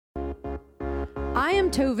I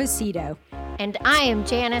am Tova Cito, And I am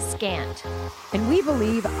Janice Gant. and we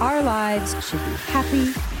believe our lives should be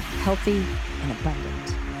happy, healthy, and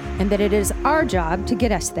abundant, and that it is our job to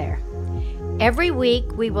get us there. Every week,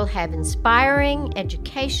 we will have inspiring,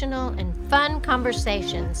 educational, and fun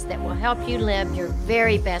conversations that will help you live your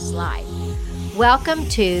very best life. Welcome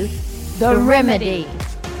to The Remedy.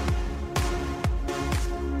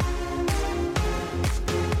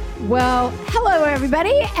 Well, hello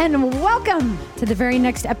everybody, and welcome to the very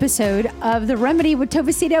next episode of The Remedy with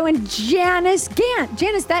Tova Cito and Janice Gant.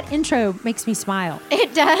 Janice, that intro makes me smile.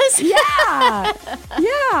 It does? Yeah,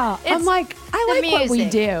 yeah. I'm like, I like what we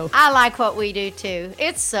do. I like what we do too.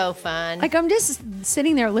 It's so fun. Like, I'm just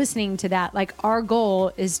sitting there listening to that. Like, our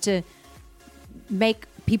goal is to make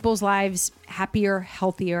people's lives happier,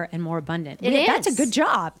 healthier, and more abundant. That's a good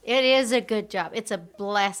job. It is a good job. It's a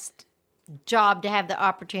blessed job to have the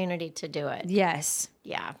opportunity to do it. Yes.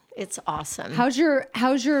 Yeah, it's awesome. How's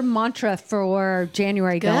your mantra for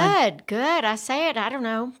January going? Good. I say it, I don't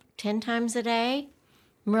know, 10 times a day.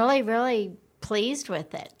 I'm really, really pleased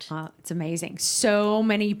with it. It's amazing. So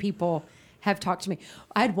many people have talked to me.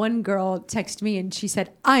 I had one girl text me and she said,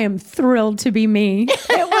 "I am thrilled to be me." It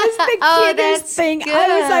was the cutest thing. Good.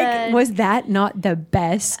 I was like, was that not the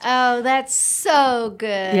best? Oh, that's so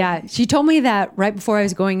good. Yeah. She told me that right before I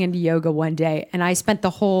was going into yoga one day, and I spent the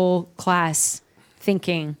whole class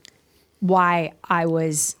thinking why I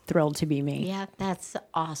was thrilled to be me. Yeah, that's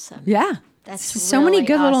awesome. Yeah. That's so many really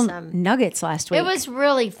good awesome. little nuggets last week. It was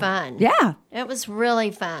really fun. Yeah. It was really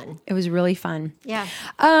fun. It was really fun. Yeah.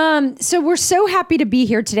 So we're so happy to be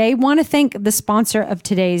here today. Want to thank the sponsor of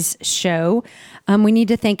today's show. We need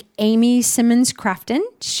to thank Amy Simmons Crafton.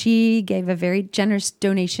 She gave a very generous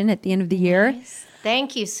donation at the end of the year. Nice.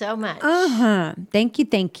 Thank you so much. Thank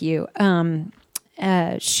you.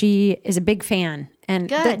 She is a big fan. And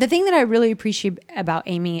Good. the thing that I really appreciate about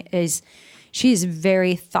Amy is she is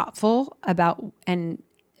very thoughtful about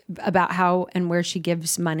how and where she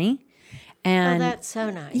gives money. And that's so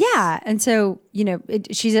nice. yeah. And so,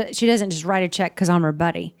 she doesn't just write a check because I'm her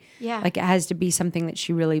buddy. Yeah. Like, it has to be something that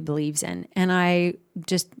she really believes in. And I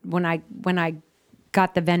just, when I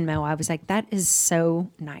got the Venmo, I was like, that is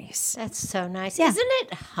so nice. That's so nice. Yeah. Isn't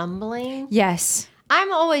it humbling? Yes.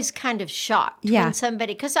 I'm always kind of shocked when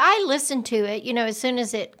somebody, because I listen to it, as soon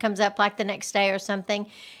as it comes up, like the next day or something,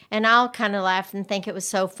 and I'll kind of laugh and think it was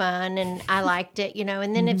so fun and I liked it,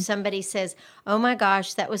 and then if somebody says, "Oh my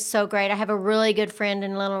gosh, that was so great. I have a really good friend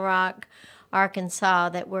in Little Rock, Arkansas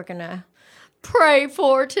that we're going to pray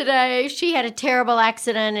for today. She had a terrible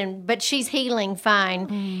accident, but she's healing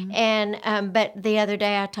fine." And but the other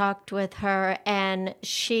day I talked with her, and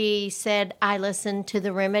she said, "I listened to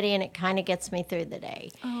The Remedy, and it kind of gets me through the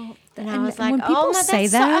day." Oh, and I was like, when people "Oh my, say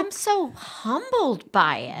that's that, I'm so humbled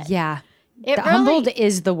by it." Yeah. It really, humbled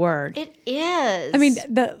is the word. It is. I mean,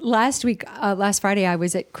 the last Friday, I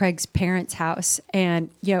was at Craig's parents' house, and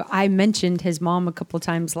I mentioned his mom a couple of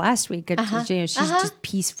times last week. She's just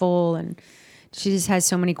peaceful, and she just has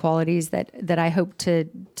so many qualities that I hope to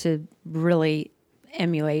really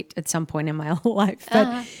emulate at some point in my life.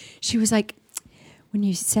 But she was like, when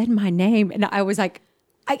you said my name, and I was like,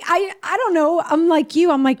 I don't know. I'm like,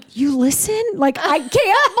 you listen? Like, I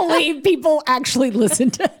can't believe people actually listen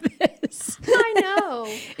to this. I know.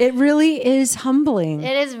 It really is humbling.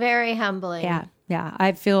 It is very humbling. Yeah.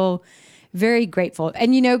 I feel very grateful.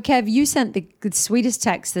 And Kev, you sent the sweetest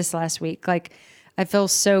text this last week. Like, I feel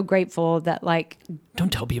so grateful that, like...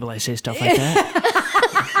 Don't tell people I say stuff like that.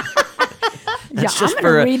 I'm going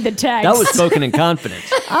to read the text. That was spoken in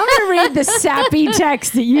confidence. I'm going to read the sappy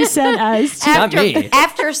text that you sent us. Not me.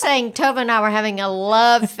 After saying Tova and I were having a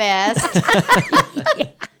love fest.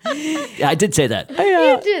 Yeah, I did say that.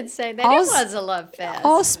 You did say that. It was a love fest.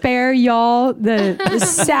 I'll spare y'all the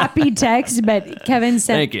sappy text, but Kevin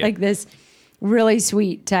sent like this really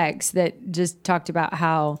sweet text that just talked about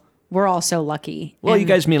how we're all so lucky. Well, you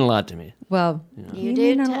guys mean a lot to me. Well, you do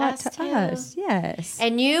mean to a lot us to too. us. Yes.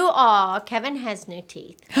 And you all, Kevin has new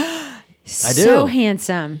teeth. I do. So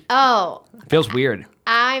handsome. Oh, Feels weird.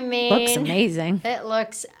 I mean, Looks amazing. It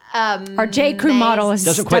looks Our J. Crew model is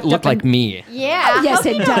Doesn't quite look like me. Yeah. Oh, yes,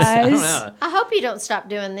 it does. I hope you don't stop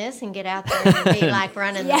doing this and get out there and be like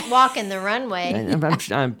walking the runway.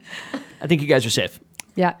 I think you guys are safe.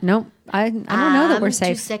 Yeah, no, I don't know that we're Too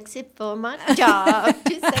safe. sexy for my job.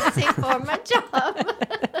 Too sexy for my job.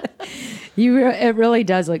 It really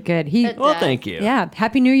does look good. Well, thank you. Yeah,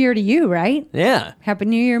 Happy New Year to you, right? Yeah. Happy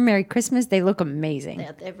New Year, Merry Christmas. They look amazing.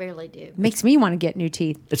 Yeah, they really do. Makes me want to get new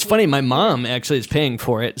teeth. It's funny. My mom actually is paying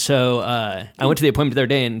for it. So I went to the appointment the other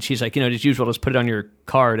day, and she's like, as usual, just put it on your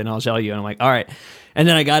card, and I'll sell you. And I'm like, all right. And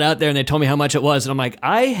then I got out there and they told me how much it was. And I'm like,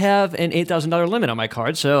 I have an $8,000 limit on my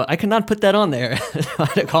card, so I cannot put that on there. I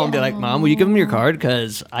had to call and be like, Mom, will you give them your card?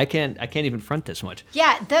 Because I can't even front this much.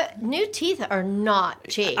 Yeah, the new teeth are not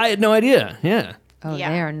cheap. I had no idea. Yeah. Oh,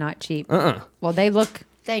 Yeah. they are not cheap. Uh-uh. Well, they look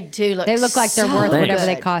They look like they're so worth whatever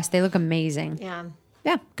they good. cost. They look amazing. Yeah.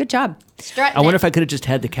 Yeah, good job. Strutting I wonder it. if I could have just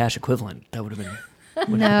had the cash equivalent. That would have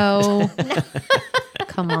been No.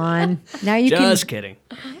 Come on. Now you just can kidding.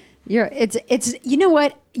 it's you know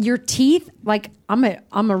what? Your teeth, like I'm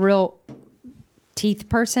a real teeth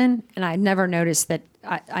person, and I never noticed that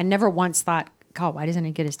I never once thought, God, why doesn't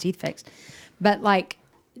he get his teeth fixed? But like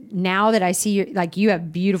now that I see you, like you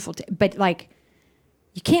have beautiful teeth, but like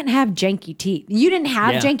you can't have janky teeth. You didn't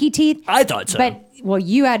have Yeah. janky teeth. I thought so. But well,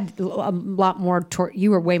 you had a lot more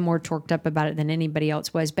you were way more torqued up about it than anybody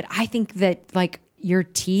else was. But I think that like your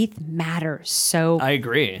teeth matter so I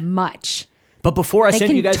agree. much. But before I They sent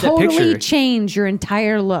can you guys totally that picture, change your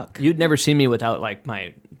entire look. you'd never seen me without like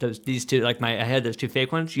these two, like I had those two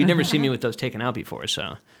fake ones. You'd never seen me with those taken out before.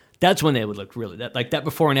 So that's when they would look really that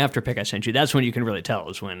before and after pic I sent you. That's when you can really tell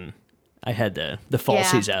is when I had the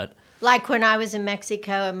falsies out. Like when I was in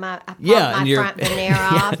Mexico and I popped Yeah, my and you're front veneer yeah,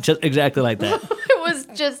 off. just exactly like that. It was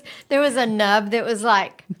just, there was a nub that was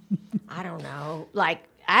like, I don't know, like,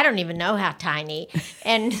 I don't even know how tiny.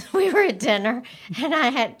 And we were at dinner and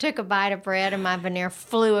I took a bite of bread and my veneer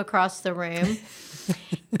flew across the room.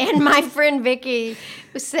 And my friend Vicky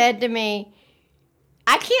said to me,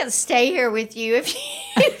 I can't stay here with you if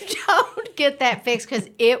you don't get that fixed, because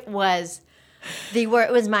it was it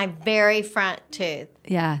was my very front tooth.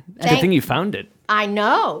 Yeah. Good thing you found it. I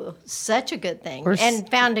know, such a good thing, and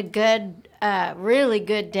found a good, really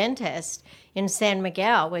good dentist in San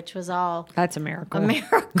Miguel, which was all That's a miracle. a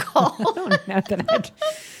miracle. I don't know that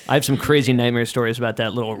I have some crazy nightmare stories about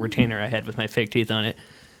that little retainer I had with my fake teeth on it.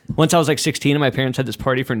 Once I was like 16 and my parents had this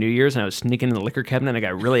party for New Year's and I was sneaking in the liquor cabinet and I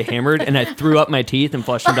got really hammered and I threw up my teeth and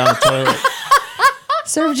flushed them down the toilet.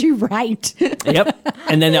 served you right. Yep.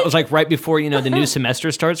 And then that was like right before, the new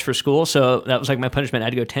semester starts for school. So that was like my punishment. I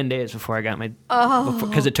had to go 10 days before I got my,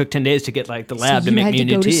 because it took 10 days to get like the lab So to you make had me to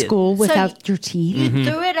new go to teeth. school without your teeth. You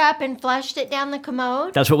threw it up and flushed it down the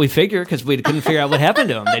commode. That's what we figured because we couldn't figure out what happened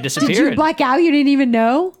to them. They disappeared. Did you black out? You didn't even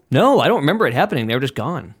know? No, I don't remember it happening. They were just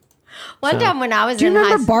gone. One time when I was Do you in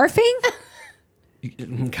high remember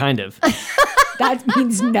barfing? Kind of. That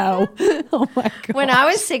means no. Oh my God. When I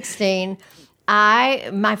was 16,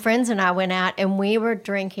 my friends and I went out and we were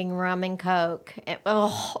drinking rum and Coke.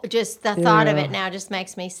 Just the thought of it now just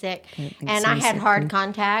makes me sick. And I had hard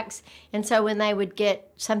contacts. And so when they would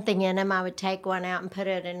get something in them, I would take one out and put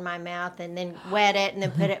it in my mouth and then wet it and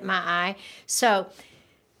then put it in my eye. So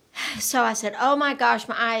I said, oh my gosh,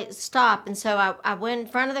 my eye, stop. And so I went in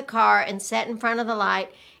front of the car and sat in front of the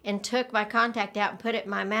light and took my contact out and put it in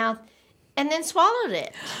my mouth and then swallowed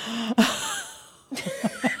it.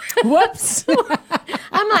 Whoops.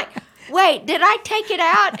 I'm like, wait, did I take it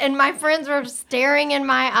out? And my friends were staring in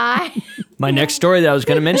my eye. My next story that I was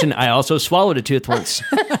going to mention, I also swallowed a tooth once.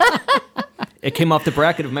 It came off the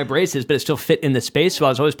bracket of my braces, but it still fit in the space, so I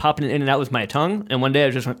was always popping it in and out with my tongue. And one day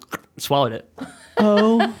I just went, swallowed it.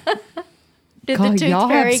 Oh. Did God, the tooth y'all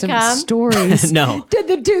fairy have some come? stories. No. Did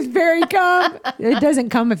the tooth fairy come? It doesn't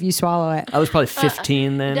come if you swallow it. I was probably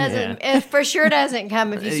 15 then. Doesn't yeah. it for sure doesn't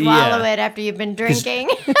come if you swallow it after you've been drinking.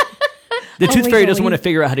 The tooth fairy doesn't Legally. want to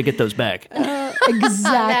figure out how to get those back.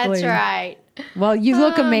 Exactly. That's right. Well, you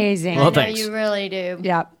look amazing. Well, I know thanks. you really do.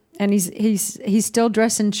 Yeah. And he's still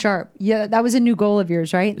dressing sharp. Yeah, that was a new goal of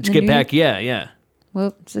yours, right? Let's get back. Yeah.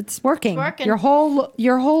 Well, it's working. working. Your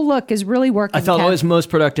whole look is really working. I felt Kev. I was most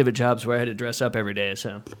productive at jobs where I had to dress up every day.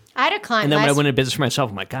 So, I had a client and then when I last went into business for myself,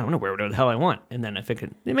 I'm like, God, I want to wear whatever the hell I want. And then I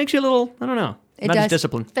figured it makes you a little, I don't know, not as does.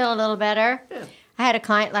 disciplined. feel a little better. I had a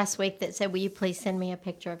client last week that said, will you please send me a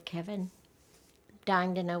picture of Kevin?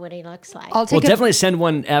 Dying to know what he looks like. I'll Well, take definitely send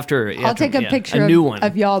one after. I'll take a picture a new one.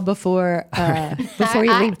 of y'all before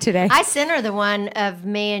you leave today. I sent her the one of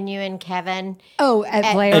me and you and Kevin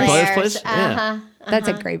at Blair's. At Blair's place? Uh-huh. That's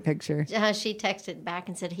a great picture. She texted back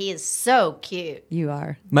and said, he is so cute. You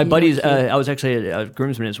are. My You buddy's, are cute. I was actually at a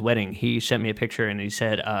groomsman at his wedding. He sent me a picture and he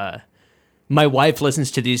said, my wife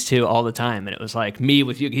listens to these two all the time. And it was like me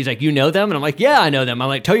with you. He's like, you know them? And I'm like, yeah, I know them. I'm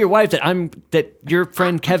like, tell your wife that your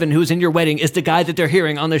friend Kevin, who's in your wedding, is the guy that they're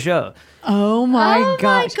hearing on the show. Oh my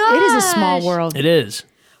gosh. It is a small world. It is.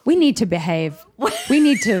 We need to behave. We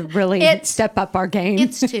need to really step up our game.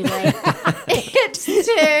 It's too late. It's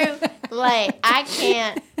too late. I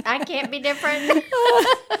can't be different.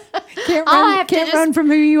 Can't run from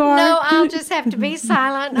who you are. No, I'll just have to be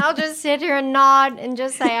silent. I'll just sit here and nod and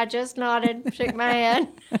just say, I just nodded, shake my head.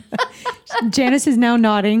 Janice is now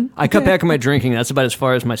nodding. I cut back on my drinking. That's about as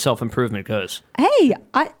far as my self-improvement goes. Hey,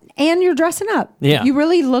 and you're dressing up. Yeah. You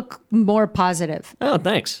really look more positive. Oh,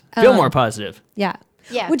 thanks. Feel more positive. Yeah.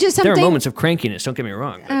 Yeah. Which is something. There are moments of crankiness, don't get me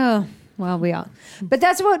wrong. Oh, well, we all. But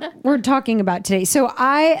that's what we're talking about today. So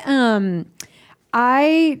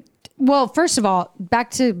well, first of all, back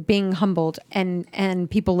to being humbled and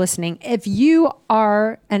people listening. If you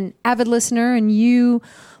are an avid listener and you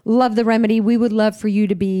love The Remedy, we would love for you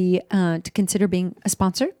to be to consider being a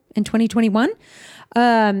sponsor in 2021.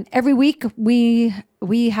 Every week we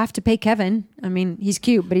have to pay Kevin. I mean, he's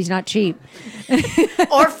cute, but he's not cheap.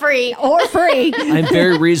 Or free. I'm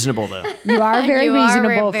very reasonable, though. You are very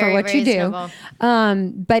reasonable for what you do.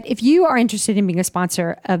 But if you are interested in being a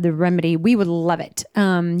sponsor of The Remedy, we would love it.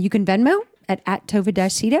 You can Venmo at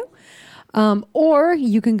Tova-Cito. Or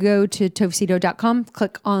you can go to tovacito.com,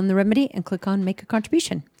 click on The Remedy, and click on Make a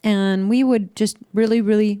Contribution. And we would just really,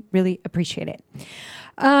 really, really appreciate it.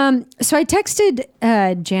 So I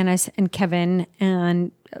texted Janice and Kevin,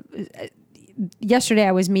 and yesterday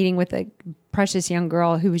I was meeting with a precious young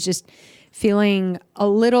girl who was just feeling a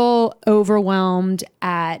little overwhelmed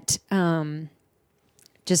at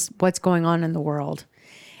just what's going on in the world.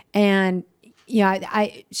 And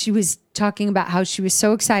she was talking about how she was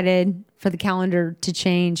so excited for the calendar to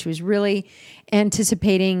change. She was really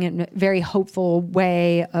anticipating in a very hopeful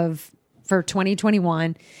way for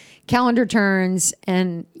 2021. Calendar turns,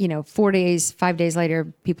 and 5 days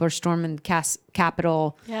later, people are storming the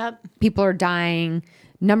Capitol. Yep. People are dying.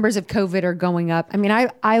 Numbers of COVID are going up. I mean,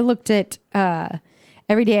 I looked at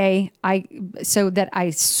every day so that I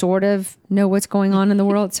sort of know what's going on in the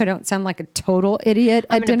world, so I don't sound like a total idiot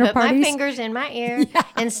at dinner parties. I'm going to put my fingers in my ear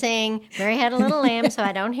and sing "Mary Had a Little Lamb" so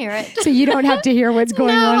I don't hear it. So you don't have to hear what's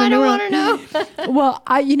going on in the world. No, I don't want to know.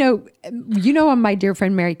 Well, my dear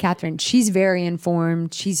friend Mary Catherine, she's very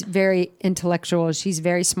informed. She's very intellectual. She's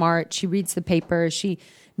very smart. She reads the paper. She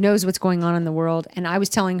knows what's going on in the world. And I was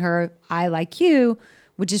telling her, I, like you,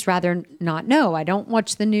 would just rather not know. I don't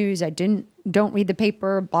watch the news. Don't read the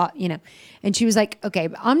paper, And she was like, okay,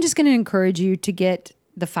 I'm just going to encourage you to get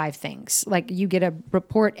the 5 things. Like, you get a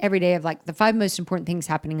report every day of like the 5 most important things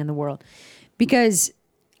happening in the world. Because,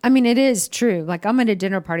 I mean, it is true. Like, I'm at a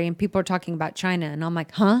dinner party and people are talking about China and I'm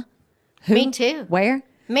like, huh? Who? Me too. Where?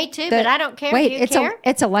 Me too, but I don't care. Wait, Do you care?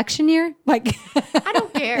 It's election year? Like, I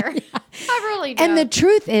don't care. I really don't. And the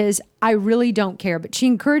truth is, I really don't care. But she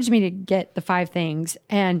encouraged me to get the 5 things.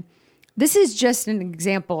 And this is just an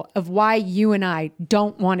example of why you and I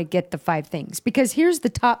don't want to get the 5 things. Because here's the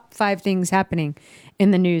top 5 things happening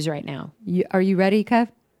in the news right now. Are you ready, Kev?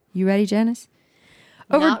 You ready, Janice?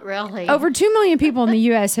 Not really. Over 2 million people in the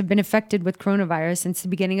U.S. have been affected with coronavirus since the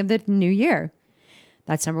beginning of the new year.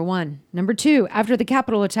 That's number 1. Number 2, after the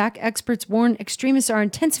Capitol attack, experts warn extremists are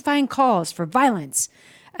intensifying calls for violence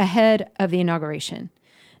ahead of the inauguration.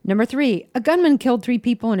 Number 3, a gunman killed 3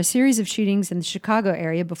 people in a series of shootings in the Chicago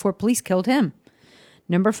area before police killed him.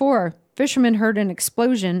 Number 4, fishermen heard an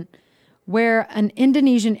explosion where an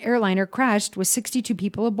Indonesian airliner crashed with 62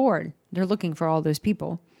 people aboard. They're looking for all those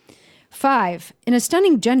people. 5, in a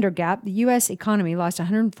stunning gender gap, the U.S. economy lost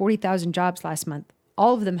 140,000 jobs last month,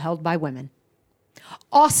 all of them held by women.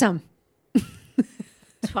 Awesome.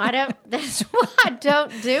 That's why I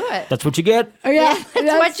don't do it. That's what you get. Oh, yeah.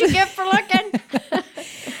 That's what you get for looking.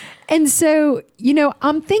 And so,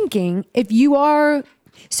 I'm thinking if you are,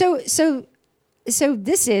 so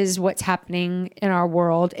this is what's happening in our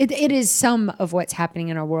world. It is some of what's happening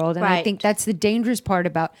in our world. And I think that's the dangerous part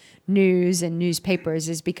about news and newspapers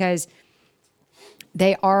is because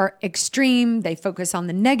they are extreme. They focus on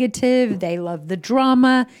the negative. They love the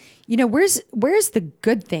drama. Where's the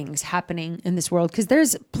good things happening in this world? Because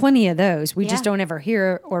there's plenty of those. We just don't ever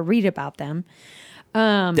hear or read about them.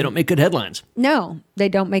 They don't make good headlines. No, they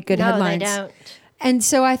don't make good headlines. No, they don't. And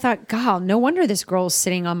so I thought, God, no wonder this girl's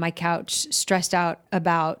sitting on my couch stressed out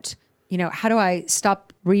about, how do I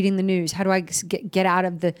stop reading the news? How do I get out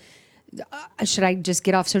of should I just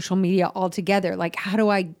get off social media altogether? Like, how do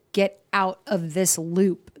I get out of this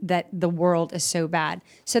loop that the world is so bad?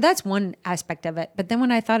 So that's one aspect of it. But then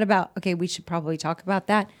when I thought about, okay, we should probably talk about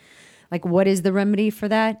that. Like, what is the remedy for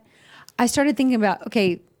that? I started thinking about,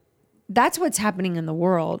 okay, that's what's happening in the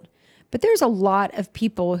world. But there's a lot of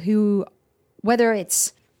people who, whether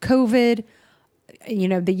it's COVID,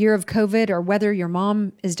 the year of COVID, or whether your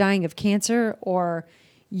mom is dying of cancer, or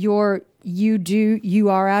you are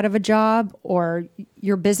out of a job, or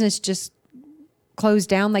your business just closed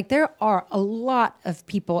down. Like, there are a lot of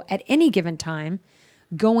people at any given time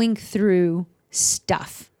going through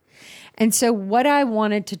stuff. And so what I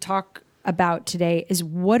wanted to talk about today is,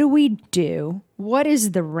 what do we do? What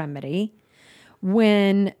is the remedy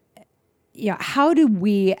when, how do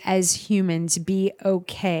we as humans be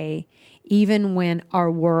okay even when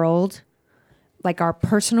our world, like our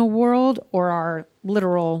personal world or our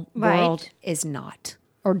literal world, is not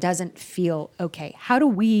or doesn't feel okay? How do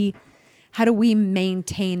we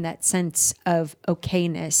maintain that sense of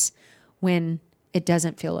okayness when it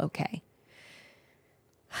doesn't feel okay?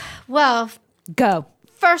 Well, go.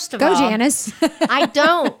 First of Go, all, Janice. I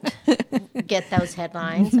don't get those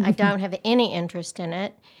headlines. I don't have any interest in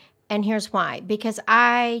it. And here's why. Because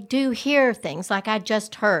I do hear things, like I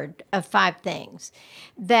just heard of 5 things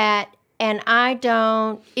that, and I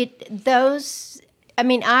don't,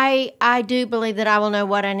 I do believe that I will know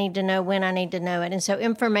what I need to know when I need to know it. And so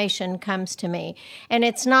information comes to me. And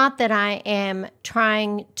it's not that I am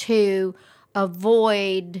trying to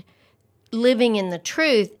avoid living in the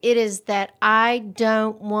truth. It is that I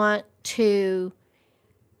don't want to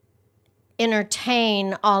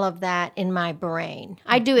entertain all of that in my brain.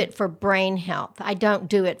 I do it for brain health. I don't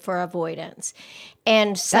do it for avoidance.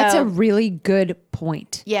 And so that's a really good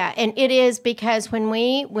point. Yeah, and it is, because when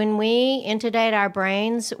we intubate our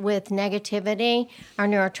brains with negativity, our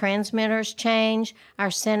neurotransmitters change, our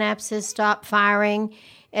synapses stop firing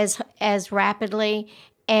as rapidly.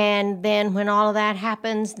 And then when all of that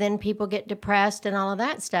happens, then people get depressed and all of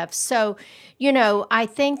that stuff. So, I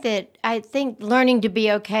think learning to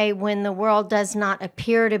be okay when the world does not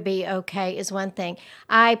appear to be okay is one thing.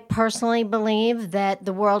 I personally believe that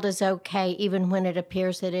the world is okay even when it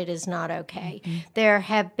appears that it is not okay.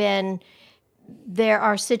 Mm-hmm. There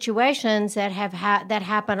are situations that that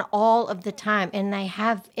happen all of the time, and they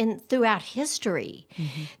have throughout history.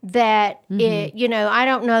 Mm-hmm. That I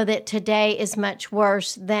don't know that today is much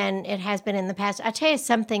worse than it has been in the past. I tell you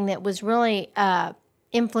something that was really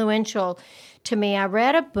influential to me. I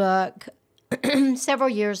read a book several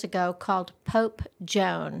years ago called Pope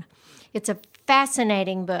Joan. It's a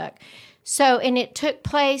fascinating book. So, and it took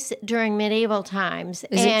place during medieval times.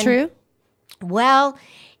 Is it true? Well,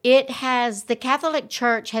 the Catholic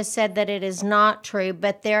Church has said that it is not true,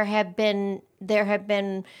 but there have been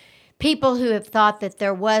people who have thought that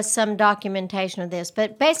there was some documentation of this.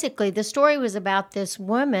 But basically, the story was about this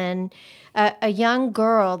woman, a young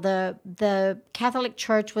girl. The Catholic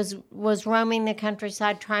Church was roaming the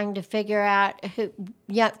countryside trying to figure out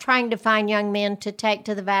trying to find young men to take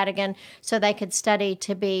to the Vatican so they could study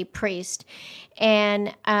to be priest.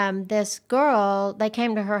 And this girl, they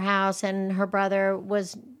came to her house, and her brother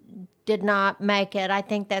did not make it. I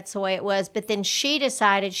think that's the way it was. But then she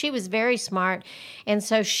decided, she was very smart, and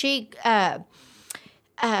so she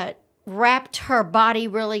wrapped her body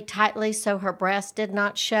really tightly so her breast did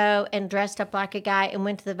not show, and dressed up like a guy and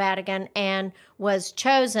went to the Vatican and was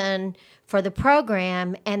chosen for the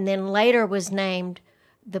program, and then later was named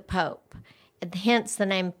the Pope, hence the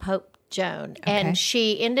name Pope Joan. Okay. And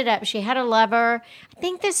she had a lover. I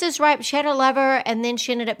think this is right. She had a lover, and then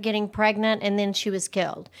she ended up getting pregnant, and then she was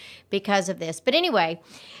killed because of this. But anyway,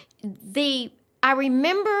 I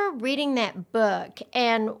remember reading that book,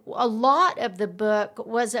 and a lot of the book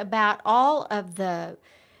was about all of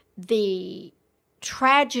the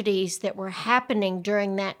tragedies that were happening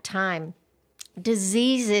during that time,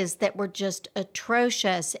 diseases that were just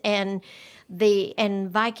atrocious, and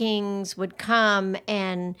Vikings would come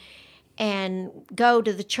and go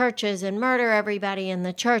to the churches and murder everybody in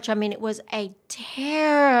the church. I mean, it was a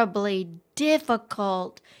terribly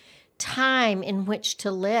difficult time in which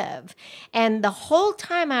to live. And the whole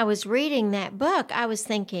time I was reading that book, I was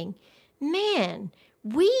thinking, man,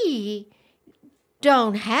 we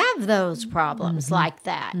don't have those problems like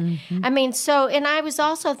that. Mm-hmm. I mean, and I was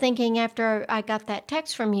also thinking, after I got that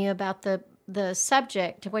text from you about the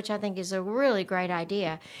subject, which I think is a really great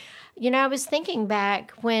idea. I was thinking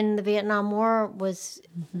back when the Vietnam War was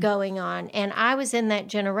going on, and I was in that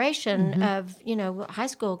generation of, high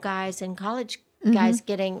school guys and college guys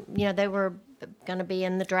getting, they were going to be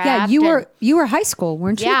in the draft. Yeah, you were high school,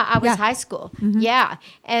 weren't you? Yeah, I was high school. Mm-hmm. Yeah.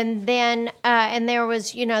 And then, and there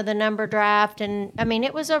was, the number draft. And I mean,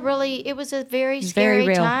 it was a very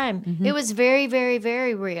scary time. Mm-hmm. It was very, very,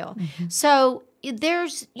 very real. Mm-hmm. So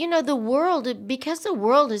there's, the world, because the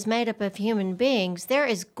world is made up of human beings, there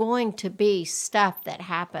is going to be stuff that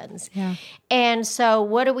happens. Yeah. And so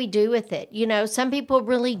what do we do with it? Some people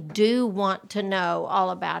really do want to know all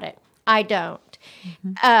about it. I don't.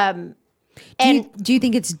 Mm-hmm. Do you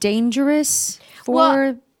think it's dangerous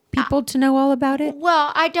for people to know all about it?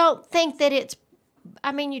 Well, I don't think that it's,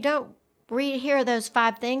 you don't hear those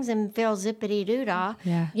 5 things and feel zippity doo dah.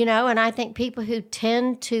 Yeah. You know, and I think people who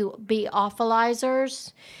tend to be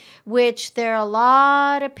awfulizers, which there are a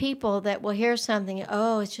lot of people that will hear something,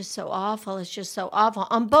 oh, it's just so awful. It's just so awful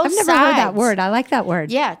on both sides. I've never heard that word. I like that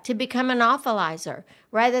word. Yeah, to become an awfulizer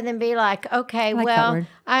rather than be like, okay, like well,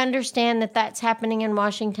 I understand that that's happening in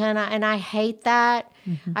Washington, and I hate that.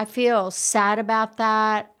 Mm-hmm. I feel sad about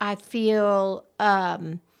that. I feel,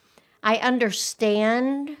 I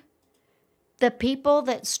understand the people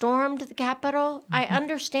that stormed the Capitol. Mm-hmm. I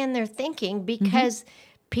understand their thinking because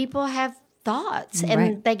people have thoughts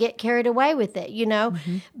and they get carried away with it, you know.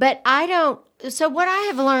 Mm-hmm. But I don't. So what I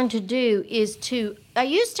have learned to do is I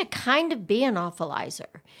used to kind of be an awfulizer.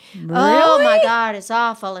 Really? Oh my God, it's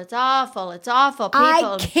awful. It's awful. It's awful. People,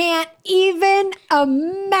 I can't even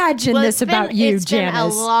imagine this about you, Janice. It's been a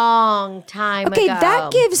long time ago. Okay,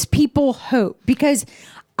 that gives people hope because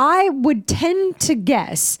I would tend to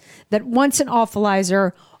guess that once an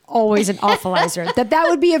awfulizer, always an awfulizer. that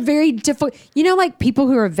would be a very difficult, you know, like people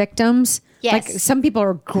who are victims. Yes. Like some people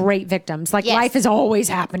are great victims. Like life is always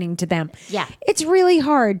happening to them. Yeah. It's really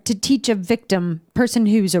hard to teach a person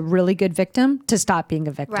who's a really good victim to stop being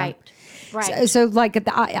a victim. Right. Right. So like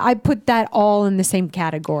I put that all in the same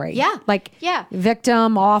category. Yeah. Like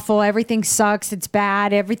victim, awful, everything sucks, it's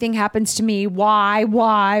bad, everything happens to me. Why?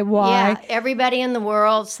 Yeah. Everybody in the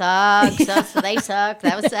world sucks. So they suck.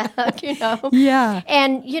 That was suck, you know. Yeah.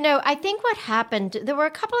 And, you know, I think what happened, there were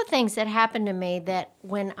a couple of things that happened to me that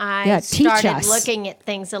when I started looking at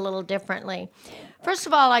things a little differently. First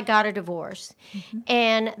of all, I got a divorce. Mm-hmm.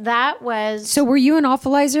 And that was... So were you an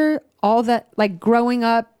awfulizer all that, like growing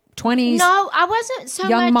up? 20s? No, I wasn't so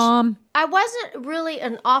young much. Mom. I wasn't really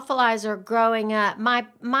an awfulizer growing up.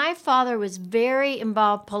 My father was very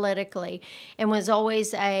involved politically and was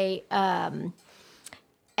always a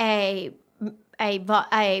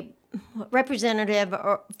representative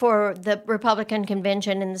for the Republican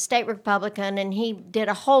convention and the state Republican, and he did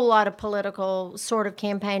a whole lot of political sort of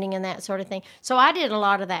campaigning and that sort of thing. So I did a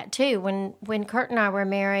lot of that too. When Kurt and I were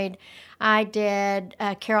married, I did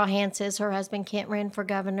Carol Hanses, her husband Kent ran for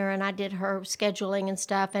governor, and I did her scheduling and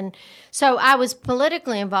stuff. And so I was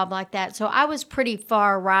politically involved like that. So I was pretty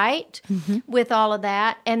far right with all of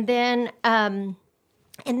that. And then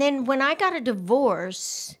when I got a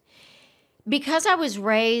divorce, because I was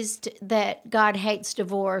raised that God hates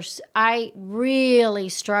divorce, I really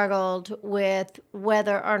struggled with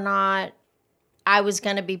whether or not I was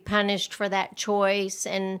going to be punished for that choice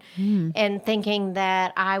and thinking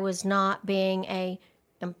that I was not being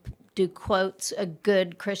do quotes, a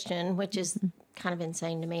good Christian, which is kind of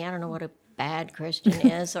insane to me. I don't know what a bad Christian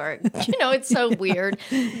is, or, you know, it's so weird.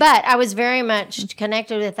 But I was very much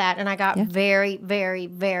connected with that, and I got very, very,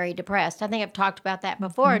 very depressed. I think I've talked about that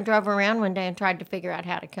before, and drove around one day and tried to figure out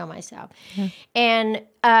how to kill myself. And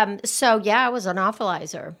I was an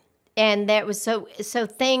awfulizer. And that was so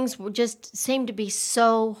things were just seemed to be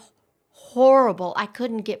so horrible. I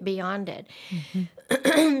couldn't get beyond it.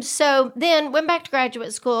 So then went back to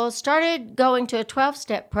graduate school, started going to a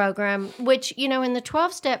 12-step program, which, you know, in the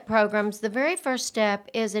 12-step programs, the very first step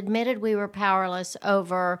is admitted we were powerless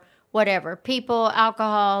over whatever, people,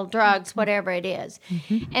 alcohol, drugs, whatever it is.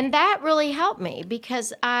 And that really helped me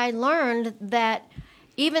because I learned that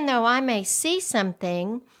even though I may see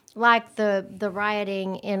something like the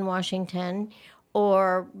rioting in Washington,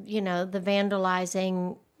 or, you know, the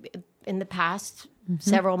vandalizing in the past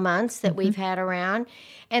several months that we've had around,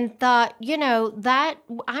 and thought, you know, that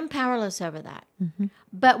I'm powerless over that.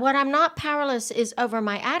 But what I'm not powerless is over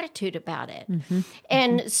my attitude about it.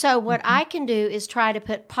 And so what I can do is try to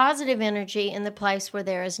put positive energy in the place where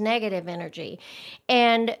there is negative energy.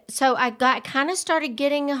 And so I kind of started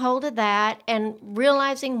getting a hold of that and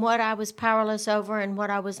realizing what I was powerless over and what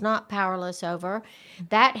I was not powerless over.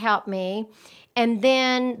 That helped me. And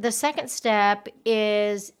then the second step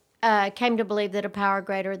is came to believe that a power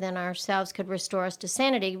greater than ourselves could restore us to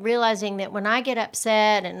sanity, realizing that when I get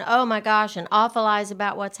upset and, oh my gosh, and awfulize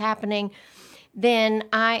about what's happening, then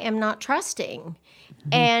I am not trusting.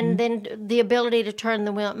 And then the ability to turn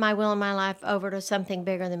my will and my life over to something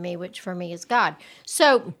bigger than me, which for me is God.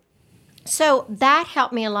 So that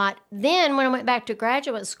helped me a lot. Then when I went back to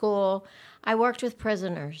graduate school, I worked with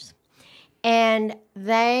prisoners. And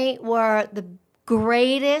they were the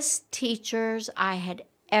greatest teachers I had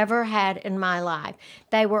ever had in my life.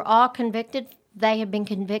 They were all convicted they had been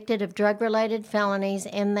convicted of drug-related felonies,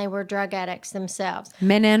 and they were drug addicts themselves.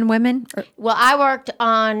 Men and women? Well, I worked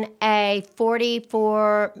on a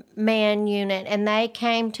 44-man unit, and they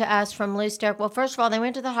came to us from Lou Stehrig. Well, first of all, they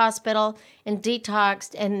went to the hospital and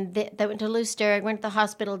detoxed, and they went to Lou Stehrig, went to the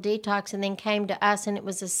hospital, detoxed, and then came to us, and it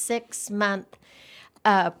was a 6-month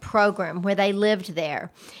program where they lived there.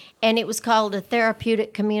 And it was called a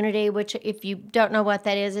therapeutic community, which if you don't know what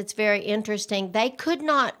that is, it's very interesting. They could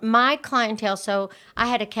not, my clientele, so I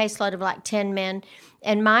had a caseload of like 10 men,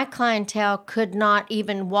 and my clientele could not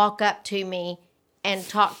even walk up to me and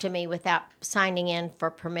talk to me without signing in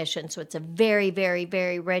for permission. So it's a very, very,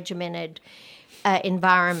 very regimented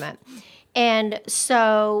environment. And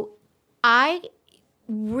so I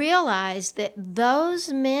realized that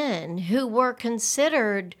those men who were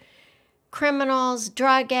considered criminals,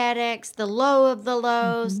 drug addicts, the low of the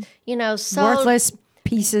lows, sold, worthless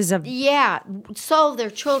pieces of sold their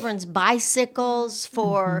children's bicycles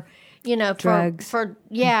for, drugs. for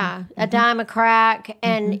a dime a crack,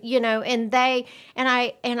 and and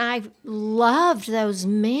I loved those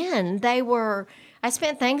men. I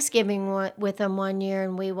spent Thanksgiving with them one year,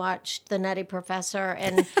 and we watched The Nutty Professor,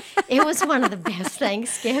 and it was one of the best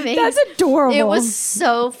Thanksgivings. That's adorable. It was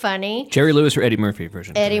so funny. Jerry Lewis or Eddie Murphy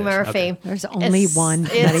version? Eddie Murphy. Okay. There's only one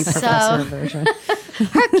Nutty Professor version.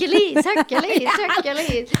 Hercules. I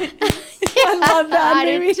love that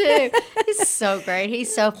I movie. do too. He's so great.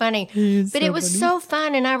 He's so funny. It was so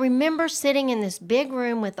fun. And I remember sitting in this big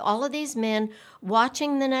room with all of these men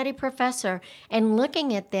watching The Nutty Professor and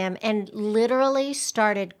looking at them, and literally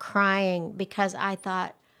started crying because I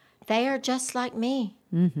thought, they are just like me.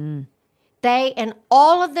 Mm-hmm. They and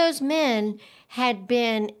all of those men had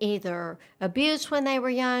been either abused when they were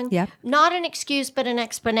young. Yep. Not an excuse, but an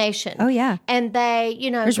explanation. Oh, yeah. And they,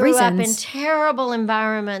 There's grew up in reasons. terrible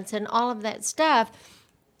environments and all of that stuff.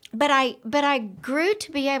 But I grew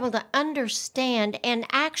to be able to understand and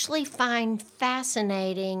actually find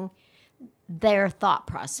fascinating their thought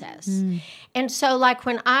process. And so, like,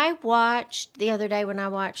 when I watched the other day, when I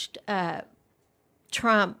watched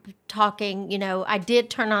Trump talking, I did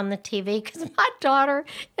turn on the TV because my daughter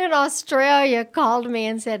in Australia called me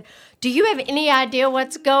and said, "Do you have any idea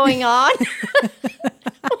what's going on?"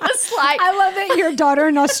 was like, I love that your daughter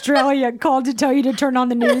in Australia called to tell you to turn on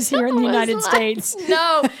the news here in the was United like, States.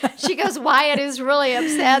 No, she goes, "Wyatt is really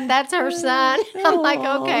upset. That's her son." I'm like,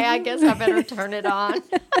 "Okay, I guess I better turn it on."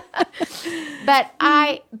 But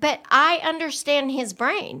I understand his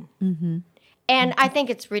brain. Mm-hmm. And I think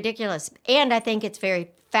it's ridiculous. And I think it's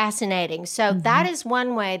very fascinating. So that is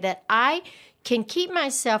one way that I can keep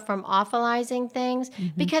myself from awfulizing things,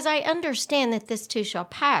 because I understand that this too shall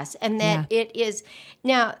pass, and that it is.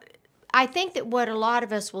 Now, I think that what a lot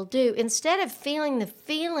of us will do, instead of feeling the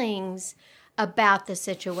feelings about the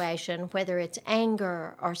situation, whether it's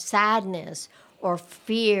anger or sadness or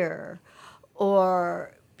fear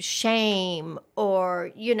or shame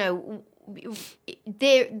or,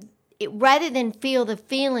 rather than feel the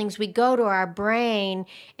feelings, we go to our brain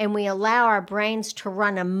and we allow our brains to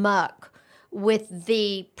run amok with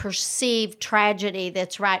the perceived tragedy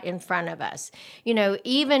that's right in front of us.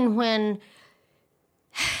 Even when,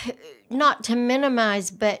 not to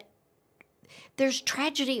minimize, but there's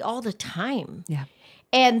tragedy all the time. Yeah.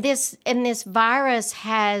 And this virus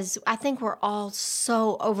has, I think we're all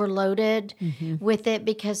so overloaded with it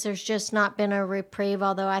because there's just not been a reprieve,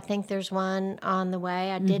 although I think there's one on the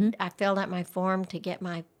way. I filled out my form to get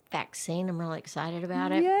my vaccine. I'm really excited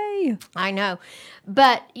about it. Yay. I know.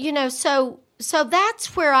 But, so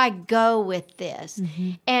that's where I go with this.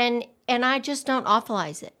 And I just don't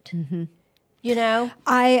awfulize it.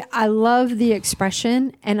 I love the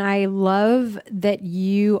expression, and I love that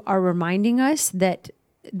you are reminding us that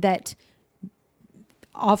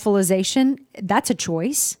awfulization, that's a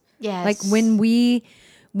choice. Yes. Like when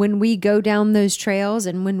we go down those trails,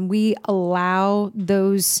 and when we allow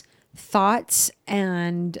those thoughts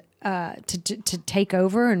and to take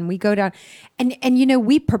over, and we go down, and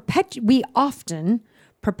we often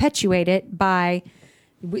perpetuate it by.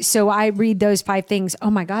 So I read those 5 things.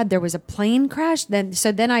 Oh my God, there was a plane crash. Then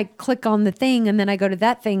I click on the thing, and then I go to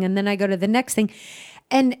that thing, and then I go to the next thing.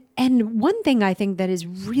 And one thing I think that is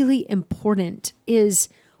really important is,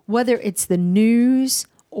 whether it's the news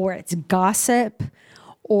or it's gossip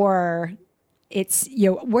or it's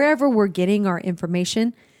wherever we're getting our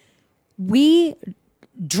information, we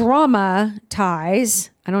dramatize.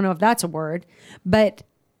 I don't know if that's a word, but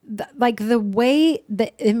the way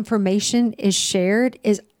the information is shared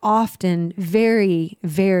is often very,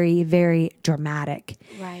 very, very dramatic.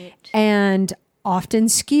 Right. And often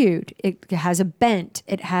skewed. It has a bent.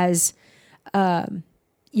 It has,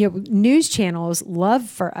 news channels love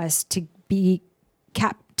for us to be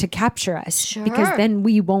to capture us because then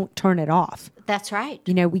we won't turn it off. That's right.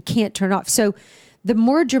 We can't turn it off. So the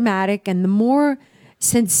more dramatic and the more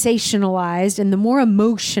sensationalized and the more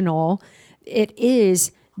emotional it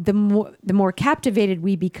is, the more captivated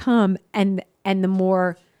we become, and the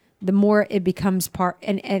more it becomes part,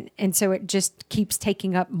 and so it just keeps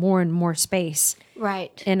taking up more and more space,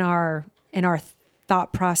 right, in our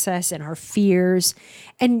thought process and our fears.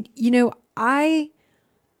 And I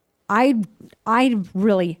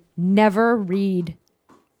really never read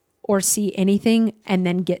or see anything and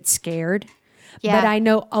then get scared. Yeah. But I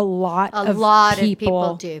know a lot of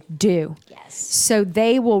people do. Yes. So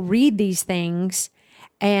they will read these things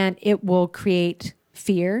and it will create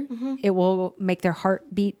fear. Mm-hmm. It will make their heart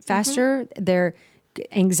beat faster. Mm-hmm. Their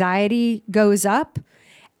anxiety goes up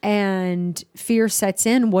and fear sets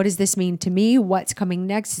in. What does this mean to me? What's coming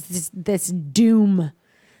next? This doomness.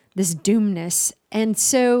 And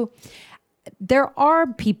so there are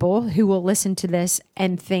people who will listen to this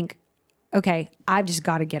and think, okay, I've just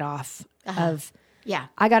got to get off of,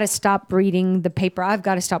 I got to stop reading the paper. I've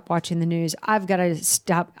got to stop watching the news. I got to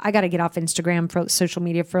get off Instagram, for social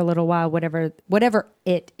media for a little while, whatever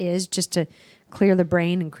it is, just to clear the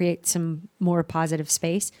brain and create some more positive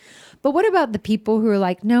space. But what about the people who are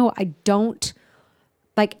like, no, I don't,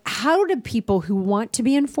 like, how do people who want to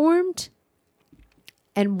be informed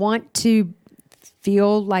and want to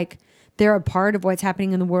feel like they're a part of what's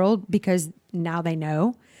happening in the world because now they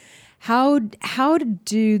know, how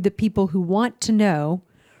do the people who want to know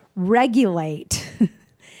regulate?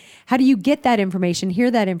 How do you get that information, hear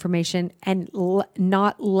that information, and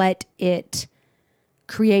not let it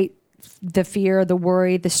create the fear, the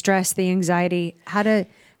worry, the stress, the anxiety? How do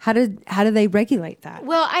they regulate that?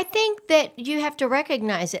 Well, I think that you have to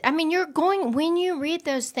recognize it. I mean, when you read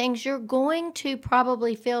those things, you're going to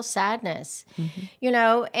probably feel sadness,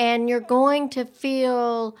 and you're going to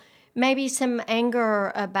feel maybe some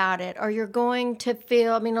anger about it, or you're going to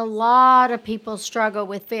feel, a lot of people struggle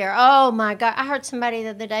with fear. Oh my God. I heard somebody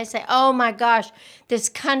the other day say, oh my gosh, this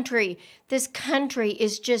country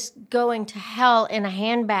is just going to hell in a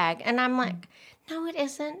handbag. And I'm like, no, it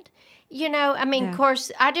isn't. Of course,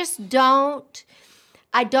 I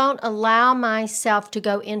don't allow myself to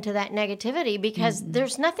go into that negativity because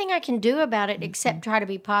there's nothing I can do about it except try to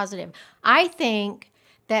be positive. I think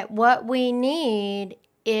that what we need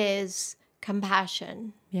is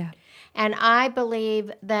compassion. Yeah. And I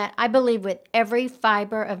believe with every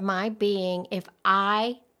fiber of my being, if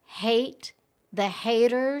I hate the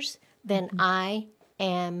haters, then I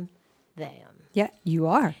am them. Yeah, you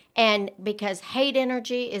are. And because hate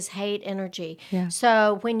energy is hate energy. Yeah.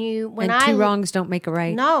 So when two wrongs don't make a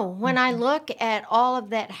right. No, when I look at all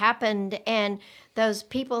of that happened and those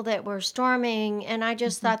people that were storming, and I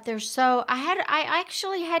just thought I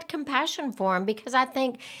actually had compassion for them because I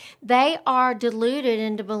think they are deluded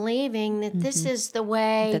into believing that this is the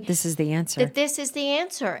way. That this is the answer. That this is the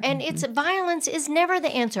answer. And violence is never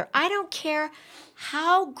the answer. I don't care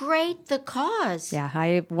how great the cause. Yeah,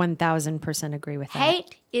 I 1,000% agree with that.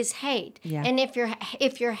 Hate is hate. Yeah. And if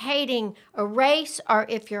you're hating a race, or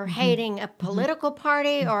if you're hating a political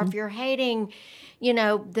party, or if you're hating,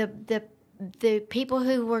 the people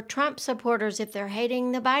who were Trump supporters, if they're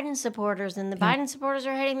hating the Biden supporters, and the Biden supporters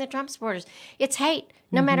are hating the Trump supporters, it's hate,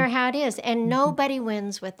 no matter how it is. And nobody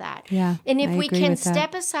wins with that. Yeah, and if we can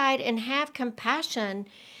step aside and have compassion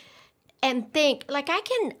and think, like I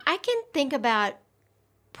can think about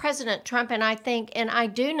President Trump, and I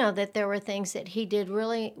do know that there were things that he did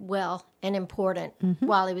really well and important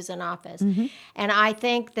while he was in office. And I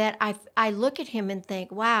think that I look at him and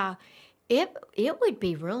think, wow, it would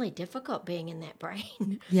be really difficult being in that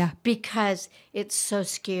brain. Yeah. Because it's so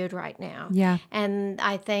skewed right now. Yeah. And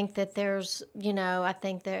I think that there's, I'm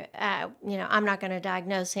not going to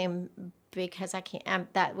diagnose him because I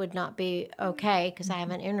can't, that would not be okay because I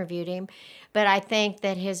haven't interviewed him. But I think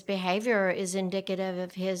that his behavior is indicative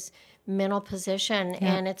of his mental position,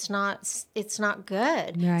 and it's not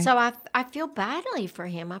good. Right. So I feel badly for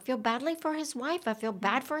him. I feel badly for his wife. I feel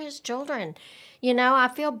bad for his children. I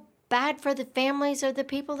feel bad for the families of the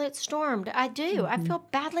people that stormed. I do. I feel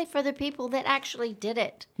badly for the people that actually did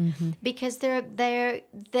it because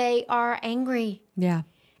they are angry. Yeah.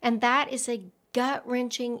 And that is a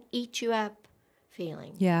gut-wrenching, eat-you-up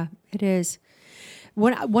feeling. Yeah, it is.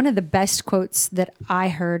 One of the best quotes that I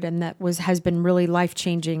heard and that has been really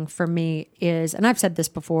life-changing for me is, and I've said this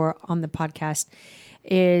before on the podcast,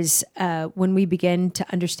 is when we begin to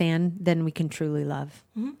understand, then we can truly love.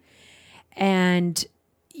 Mm-hmm. And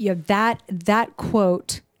that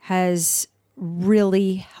quote has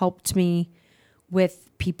really helped me with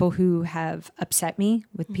people who have upset me,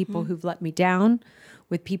 with people who've let me down,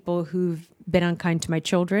 with people who've been unkind to my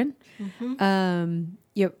children.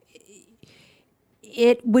 You know,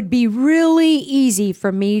 it would be really easy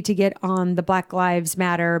for me to get on the Black Lives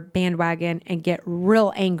Matter bandwagon and get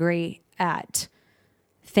real angry at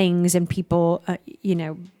things and people, you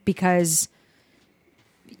know, because,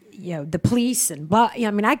 you know, the police and blah.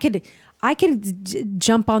 I mean, I could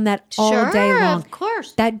jump on that all day long. Of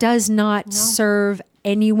course. That does not serve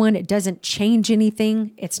anyone. It doesn't change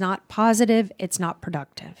anything. It's not positive. It's not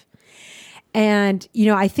productive. And, you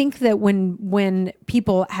know, I think that when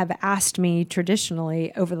people have asked me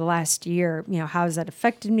traditionally over the last year, you know, how has that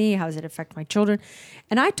affected me? How does it affect my children?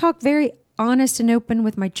 And I talk very honest and open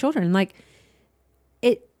with my children. Like,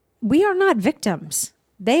 we are not victims.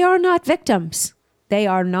 They are not victims. They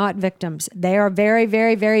are not victims. They are very,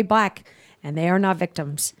 very, very Black, and they are not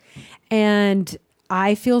victims. And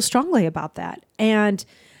I feel strongly about that. And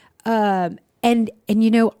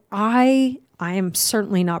you know, I am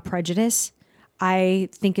certainly not prejudiced. I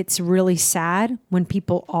think it's really sad when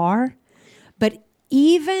people are. But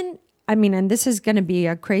even, I mean, and this is going to be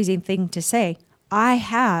a crazy thing to say, I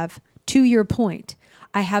have, to your point,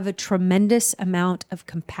 I have a tremendous amount of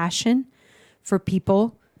compassion for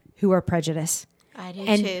people who are prejudiced. I do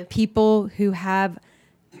and too. people who have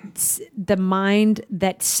the mind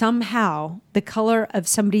that somehow the color of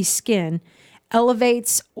somebody's skin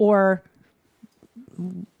elevates or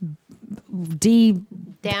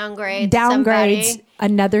downgrades somebody.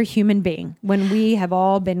 another human being when we have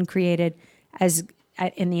all been created as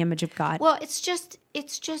in the image of God. Well, it's just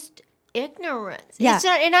ignorance. Yeah. It's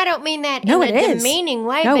not, and I don't mean that No, in it a is. demeaning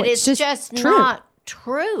way, No, but it's it's just just true. not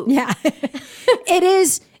true. Yeah, it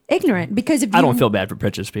is ignorant because if I don't feel bad for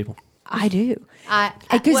prejudiced people. I do.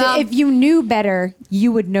 Because If you knew better,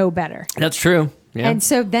 you would know better. That's true. Yeah. And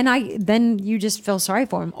so then you just feel sorry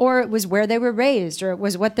for them. Or it was where they were raised, or it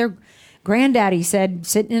was what their granddaddy said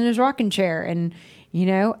sitting in his rocking chair. And, you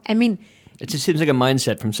know, I mean, it just seems like a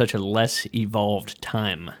mindset from such a less evolved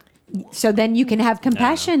time. so then you can have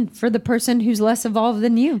compassion for the person who's less evolved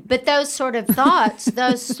than you. But those sort of thoughts,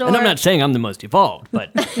 And I'm not saying I'm the most evolved,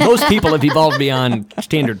 but most people have evolved beyond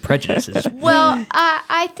standard prejudices. Well,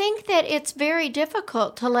 I think that it's very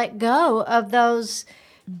difficult to let go of those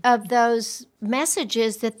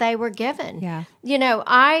messages that they were given. Yeah. You know,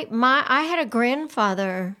 I had a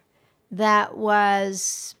grandfather that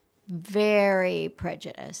was very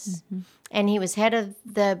prejudiced. Mm-hmm. And he was head of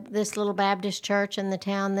this little Baptist church in the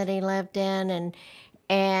town that he lived in,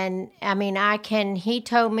 and I mean, he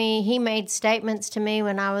told me, he made statements to me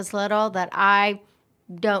when I was little that I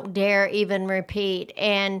don't dare even repeat.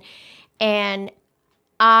 And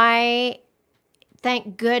I,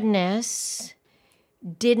 thank goodness,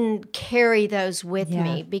 didn't carry those with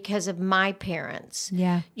me because of my parents.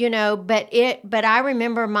 Yeah. You know, but I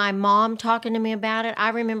remember my mom talking to me about it. I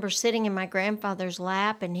remember sitting in my grandfather's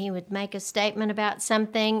lap and he would make a statement about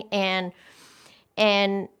something and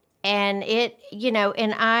it, you know,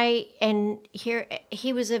 and here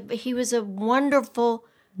he was a wonderful,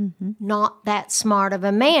 not that smart of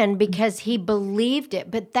a man because he believed it,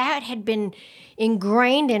 but that had been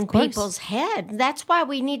ingrained in people's head. That's why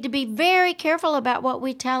we need to be very careful about what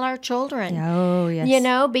we tell our children. Oh, yes. You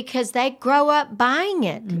know, because they grow up buying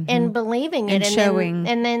it and believing it And showing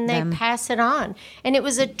and then they them. pass it on. And it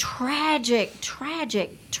was a tragic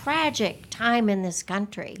time in this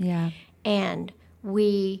country. Yeah. And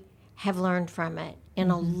we have learned from it in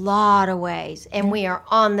a lot of ways, and we are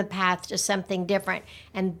on the path to something different,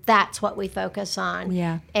 and that's what we focus on.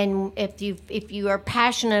 Yeah. And if you are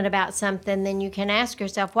passionate about something, then you can ask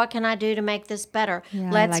yourself, what can I do to make this better? Yeah,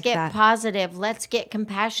 I Let's like get that. positive. Let's get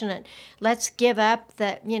compassionate. Let's give up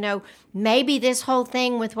that, you know, maybe this whole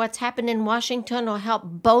thing with what's happened in Washington will help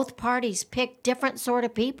both parties pick different sort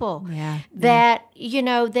of people that, you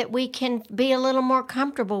know, that we can be a little more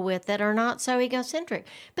comfortable with, that are not so egocentric.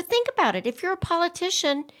 But think about it. If you're a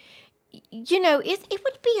politician, you know, it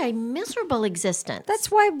would be a miserable existence.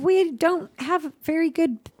 That's why we don't have very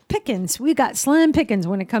good pickings. We got slim pickings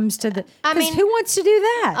when it comes to the. I 'cause mean, who wants to do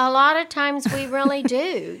that? a lot of times we really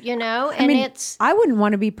do, you know, and it's. I wouldn't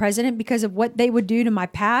want to be president because of what they would do to my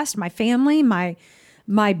past, my family, my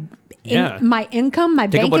income, my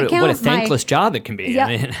Think bank about account. what a thankless job it can be. Yeah.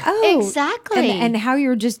 I mean, Exactly. And how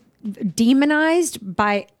you're just demonized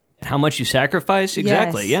by. how much you sacrifice?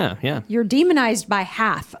 Exactly. Yes. Yeah. You're demonized by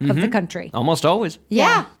half of the country. Almost always.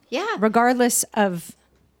 Yeah. Regardless,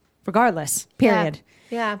 period.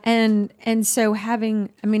 Yeah. And so having,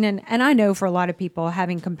 I mean, and I know for a lot of people,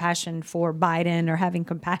 having compassion for Biden or having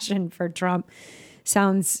compassion for Trump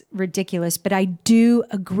sounds ridiculous, but I do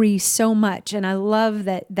agree so much. And I love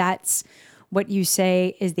that that's what you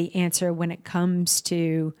say is the answer when it comes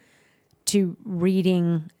to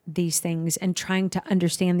reading these things and trying to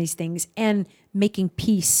understand these things and making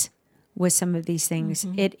peace with some of these things.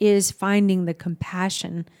 It is finding the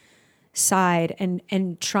compassion side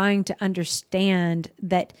and trying to understand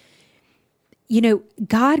that,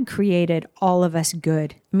 God created all of us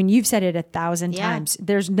good. I mean, you've said it 1,000 times.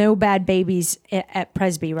 There's no bad babies at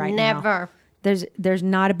Presby right now. Never. There's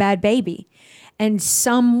not a bad baby. And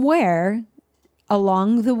somewhere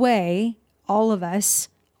along the way, all of us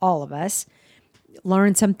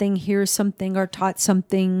learn something, hear something, or taught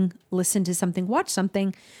something, listen to something, watch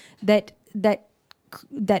something that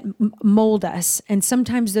mold us. And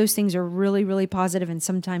sometimes those things are really, really positive, and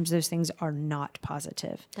sometimes those things are not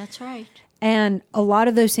positive. That's right. And a lot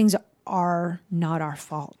of those things are not our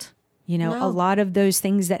fault. A lot of those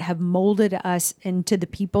things that have molded us into the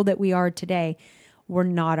people that we are today were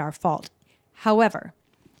not our fault. However,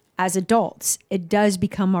 as adults, it does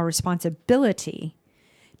become our responsibility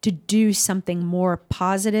to do something more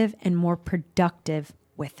positive and more productive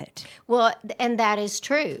with it. Well, and that is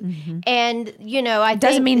true. And, I It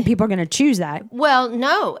doesn't mean people are going to choose that. Well,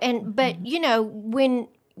 no. But, when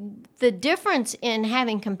the difference in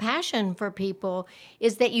having compassion for people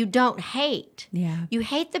is that you don't hate. Yeah. You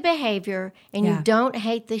hate the behavior and you don't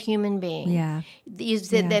hate the human being. Yeah.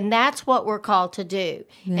 And that's what we're called to do.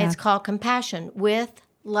 Yeah. It's called compassion with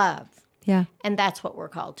love. Yeah. And that's what we're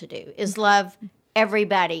called to do, is love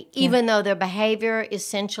everybody, even though their behavior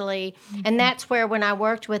essentially, and that's where when I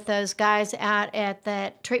worked with those guys out at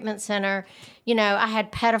that treatment center, I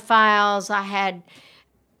had pedophiles, I had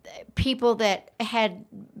people that had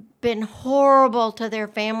been horrible to their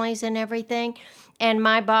families and everything. And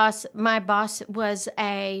my boss was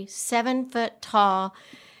a 7-foot tall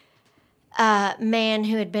man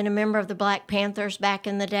who had been a member of the Black Panthers back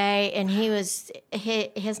in the day, and his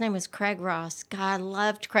name was Craig Ross. God, I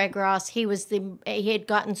loved Craig Ross. He had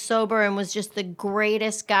gotten sober and was just the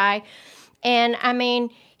greatest guy. And I mean,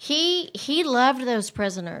 he loved those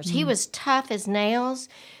prisoners. He was tough as nails,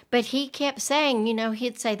 but he kept saying,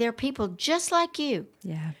 he'd say, "There are people just like you.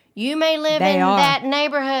 Yeah. You may live that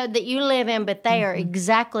neighborhood that you live in, but they are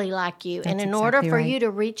exactly like you. And in order for you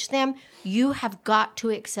to reach them, you have got to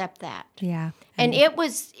accept that." Yeah. And it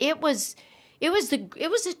was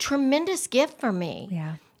a tremendous gift for me.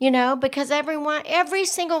 Yeah. Because every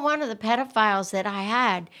single one of the pedophiles that I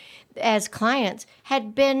had as clients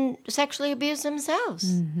had been sexually abused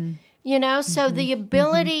themselves. So the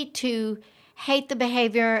ability to hate the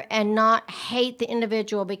behavior and not hate the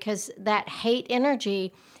individual, because that hate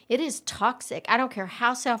energy, it is toxic. I don't care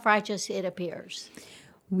how self-righteous it appears.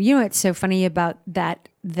 What's so funny about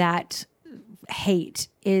that hate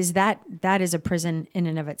is that is a prison in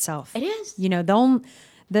and of itself. It is.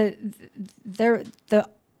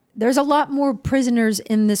 There's a lot more prisoners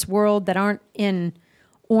in this world that aren't in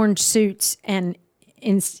orange suits and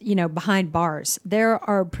behind bars. There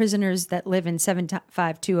are prisoners that live in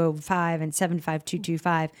 75205 and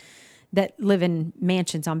 75225 that live in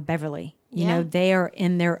mansions on Beverly. They are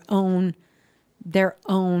in their own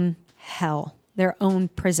hell, their own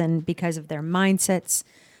prison, because of their mindsets,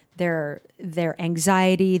 their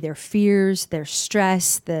anxiety, their fears, their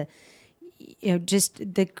stress,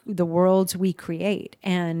 just the worlds we create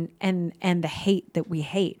and the hate that we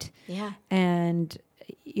hate. Yeah. And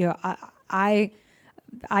I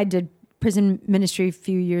did prison ministry a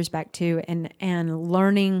few years back too, and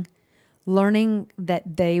learning that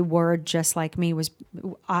they were just like me was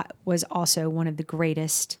also one of the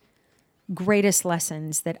greatest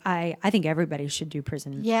lessons that I think everybody should do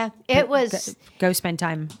prison. Yeah, it was. Go spend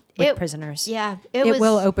time with prisoners. Yeah, it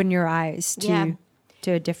will open your eyes to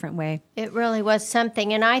a different way. It really was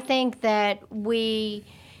something, and I think that we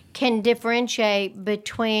can differentiate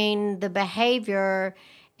between the behavior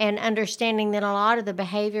and understanding that a lot of the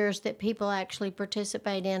behaviors that people actually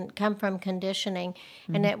participate in come from conditioning,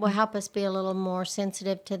 and it will help us be a little more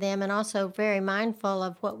sensitive to them, and also very mindful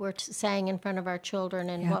of what we're saying in front of our children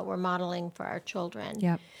and what we're modeling for our children.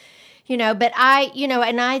 Yep. But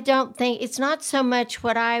and I don't think, it's not so much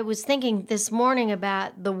what I was thinking this morning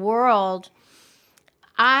about the world.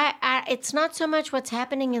 It's not so much what's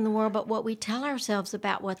happening in the world, but what we tell ourselves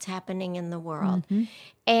about what's happening in the world.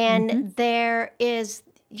 And there is,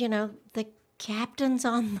 the captain's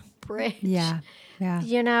on the bridge. Yeah. Yeah.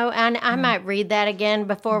 And I might read that again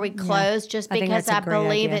before we close, just because I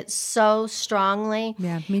believe it so strongly.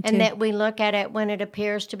 Yeah, me too. And that we look at it when it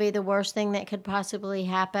appears to be the worst thing that could possibly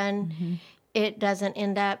happen. It doesn't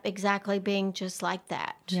end up exactly being just like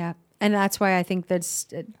that. Yeah. And that's why I think that's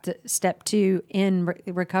step 2 in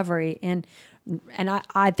recovery. And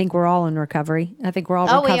I think we're all in recovery. I think we're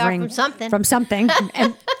all recovering we are from something. From something,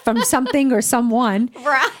 and from something or someone.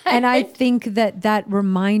 Right. And I think that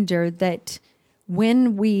reminder that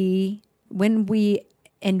when we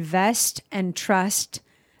invest and trust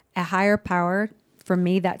a higher power, for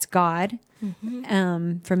me, that's God.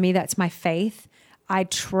 For me, that's my faith. I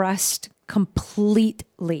trust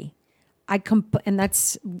completely. And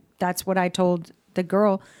that's what I told the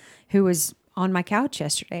girl who was on my couch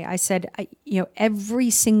yesterday. I said, every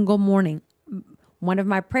single morning, one of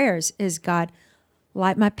my prayers is, God,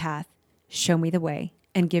 light my path, show me the way,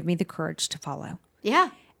 and give me the courage to follow. Yeah.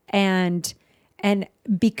 And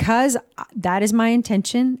because that is my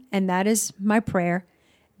intention and that is my prayer,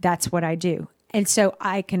 that's what I do. And so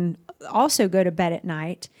I can also go to bed at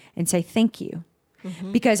night and say, thank you.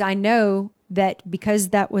 Because I know that because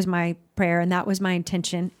that was my prayer and that was my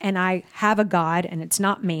intention, and I have a God and it's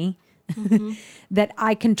not me, that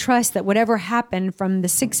I can trust that whatever happened from the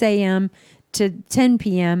 6 a.m. to 10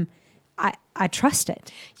 p.m., I trust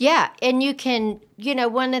it. Yeah. And you can,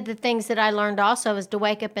 one of the things that I learned also is to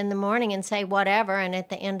wake up in the morning and say whatever, and at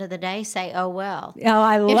the end of the day say, oh, well. Oh,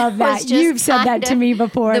 I love that. You've said that to me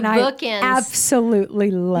before, and I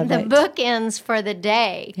absolutely love it. The bookends for the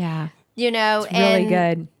day. Yeah. It's really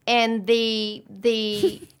good. And the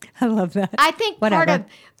I love that. I think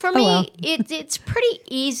for me, it's pretty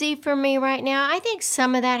easy for me right now. I think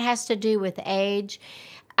some of that has to do with age.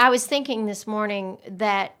 I was thinking this morning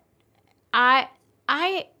that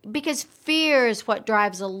because fear is what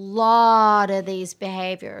drives a lot of these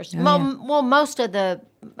behaviors. Well, most of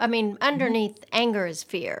underneath anger is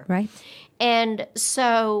fear. Right. And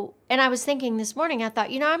I was thinking this morning, I thought,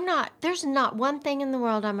 there's not one thing in the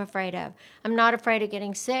world I'm afraid of. I'm not afraid of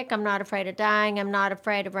getting sick. I'm not afraid of dying. I'm not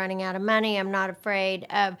afraid of running out of money. I'm not afraid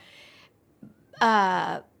of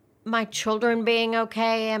my children being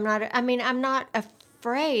okay. I'm not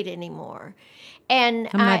afraid anymore. And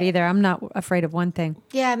I'm not either. I'm not afraid of one thing.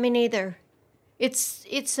 Yeah, me neither. It's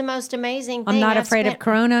the most amazing thing. I'm not afraid of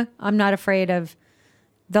Corona. I'm not afraid of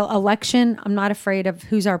the election. I'm not afraid of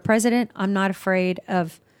who's our president. I'm not afraid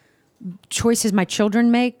of choices my children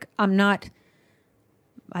make. I'm not.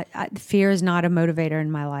 Fear is not a motivator in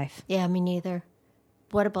my life. Yeah, me neither.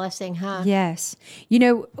 What a blessing, huh? Yes.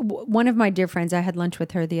 One of my dear friends, I had lunch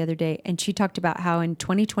with her the other day, and she talked about how in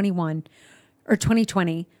 2021 or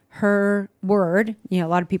 2020, her word, a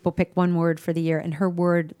lot of people pick one word for the year, and her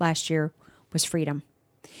word last year was freedom.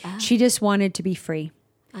 She just wanted to be free.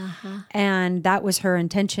 And that was her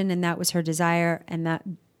intention, and that was her desire, and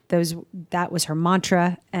that was her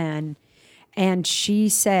mantra. And she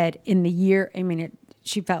said in the year,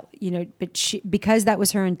 she felt, but because that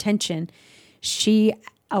was her intention, she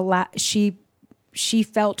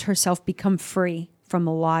felt herself become free from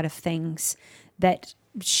a lot of things that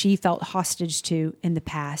she felt hostage to in the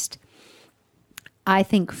past. I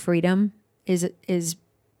think freedom is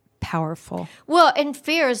powerful. Well, and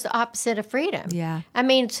fear is the opposite of freedom. Yeah.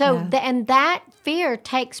 And that fear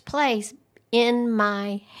takes place in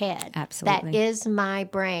my head. Absolutely. That is my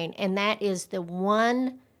brain. And that is the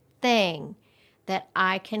one thing that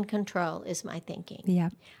I can control is my thinking. Yeah.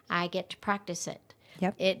 I get to practice it.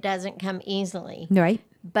 Yep. It doesn't come easily. Right.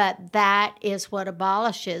 But that is what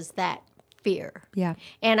abolishes that fear. Yeah.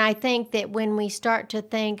 And I think that when we start to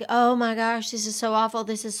think, oh my gosh, this is so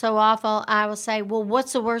awful, I will say, well,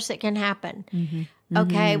 what's the worst that can happen?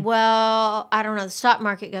 Okay, well, I don't know, the stock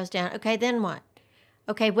market goes down. Okay, then what?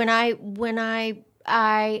 Okay, when I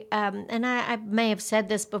may have said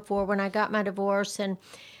this before, when I got my divorce and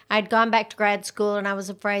I'd gone back to grad school and I was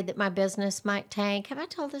afraid that my business might tank. Have I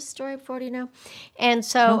told this story before? Do you know? And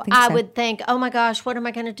so I would think, oh my gosh, what am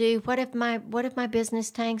I going to do? What if my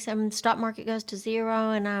business tanks and stock market goes to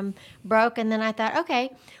zero and I'm broke? And then I thought,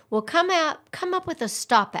 okay, well, come up with a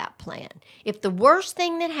stop out plan. If the worst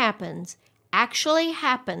thing that happens actually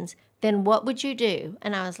happens, then what would you do?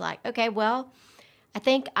 And I was like, okay, well, I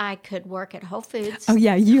think I could work at Whole Foods. Oh,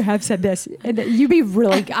 yeah, you have said this. You'd be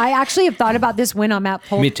really... I actually have thought about this when I'm at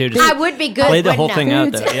Whole Foods. Me too. I would be good. Play the whole thing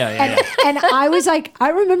out there. Yeah. And I was like,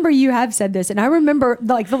 I remember you have said this. And I remember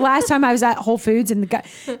like the last time I was at Whole Foods and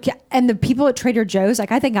the people at Trader Joe's,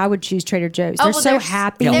 like I think I would choose Trader Joe's. They're so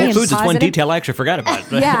happy. Yeah, Whole Foods positive. is one detail I actually forgot about.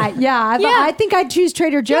 I think I'd choose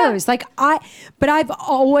Trader Joe's. Yeah. But I've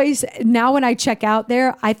always, now when I check out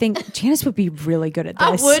there, I think Janice would be really good at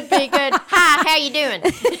this. I would be good. Hi, how you doing?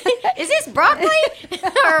 Is this broccoli or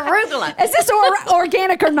arugula? Is this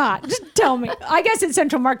organic or not? Just tell me. I guess at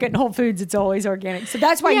Central Market and Whole Foods, it's always organic. So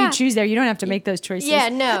that's why you choose there. You don't have to make those choices. Yeah,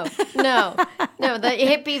 no. No, the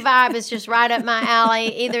hippie vibe is just right up my alley.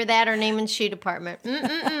 Either that or Neiman's Shoe Department.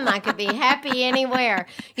 I could be happy anywhere.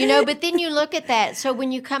 But then you look at that. So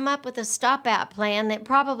when you come up with a stop-out plan that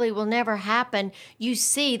probably will never happen, you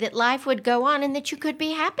see that life would go on and that you could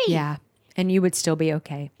be happy. Yeah. And you would still be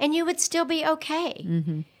okay. And you would still be okay.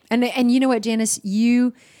 Mm-hmm. And you know what, Janice,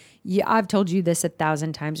 I've told you this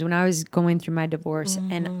 1,000 times. When I was going through my divorce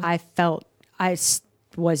and I felt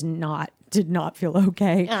did not feel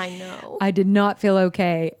okay. I know. I did not feel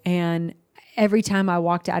okay. And every time I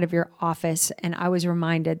walked out of your office and I was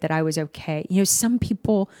reminded that I was okay. Some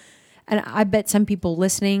people, and I bet some people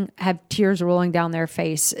listening have tears rolling down their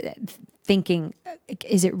face thinking,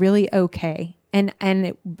 is it really okay? And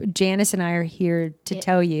Janice and I are here to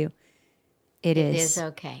tell you it is. It is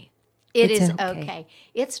okay. It is okay.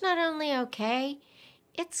 It's not only okay,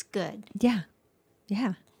 it's good. Yeah.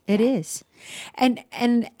 Yeah. It is. And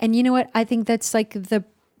you know what? I think that's like the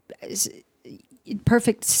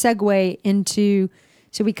perfect segue into,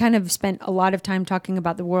 so we kind of spent a lot of time talking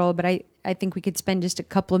about the world, but I think we could spend just a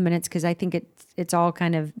couple of minutes because I think it's all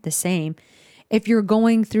kind of the same. If you're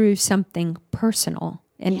going through something personal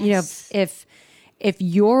and, if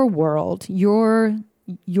your world, your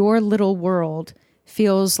little world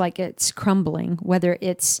feels like it's crumbling, whether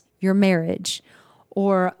it's your marriage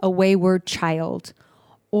or a wayward child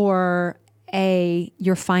or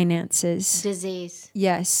your finances, disease,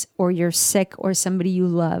 yes, or you're sick, or somebody you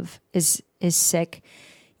love is sick,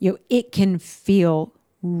 it can feel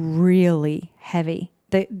really heavy.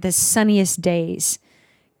 The sunniest days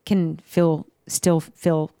can still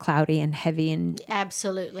feel cloudy and heavy, and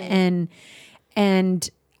absolutely, and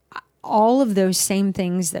all of those same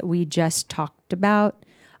things that we just talked about,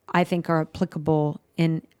 I think are applicable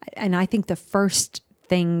and I think the first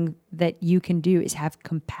thing that you can do is have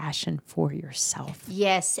compassion for yourself.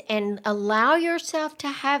 Yes, and allow yourself to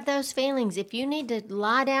have those feelings. If you need to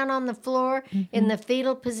lie down on the floor in the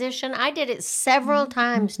fetal position, I did it several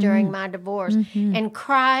times during my divorce and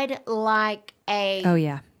cried like a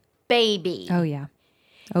baby. Oh yeah.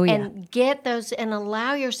 Oh yeah. And get those and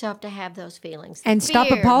allow yourself to have those feelings. And stop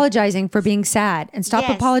apologizing for being sad and stop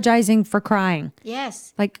apologizing for crying.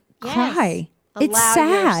 Yes. Cry. It's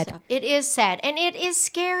sad. Yourself. It is sad. And it is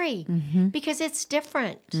scary because it's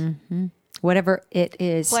different. Mm-hmm. Whatever it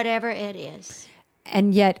is. Whatever it is.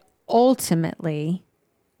 And yet, ultimately,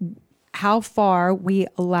 how far we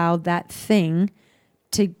allow that thing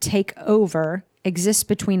to take over exists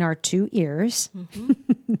between our two ears.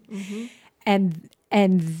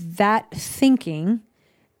 And that thinking,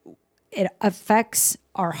 it affects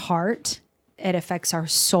our heart. It affects our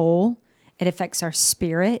soul. It affects our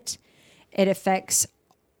spirit. It affects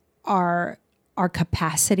our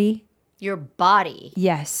capacity. Your body.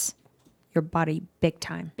 Yes. Your body, big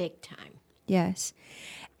time. Big time. Yes.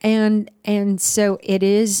 And so it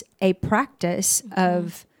is a practice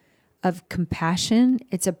of compassion.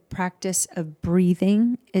 It's a practice of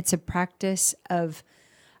breathing. It's a practice of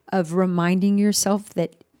reminding yourself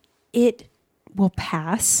that it will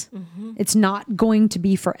pass. It's not going to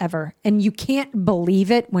be forever. And you can't believe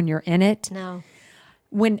it when you're in it. No.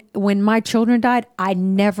 When my children died, I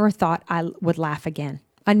never thought I would laugh again.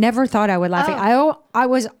 I never thought I would laugh again. I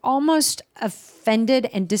was almost offended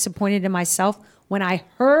and disappointed in myself when I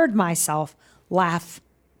heard myself laugh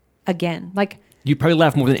again. You probably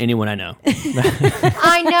laugh more than anyone I know.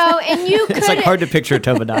 I know, and you could. It's hard to picture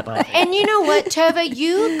Tova not laughing. And you know what, Tova?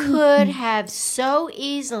 You could have so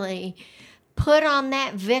easily put on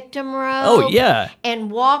that victim robe. Oh, yeah.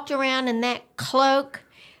 And walked around in that cloak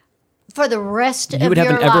for the rest of your life. You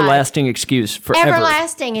would have an everlasting excuse forever.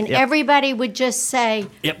 Everlasting, and everybody would just say,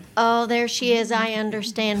 "Yep, oh, there she is. I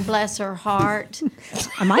understand. Bless her heart."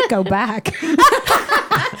 I might go back.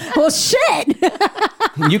 Well, shit.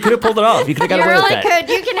 You could have pulled it off. You could have got away with that. You really could.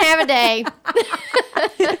 You can have a day.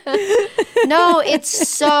 No, it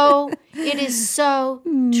is so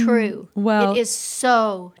true. Well, it is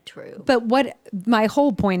so true. But what my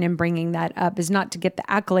whole point in bringing that up is not to get the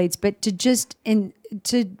accolades, but to just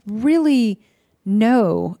to really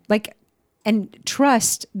know, and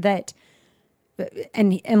trust that,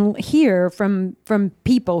 and hear from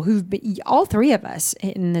people who've been, all three of us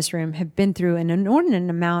in this room have been through an inordinate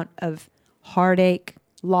amount of heartache,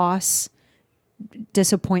 loss,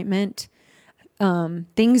 disappointment,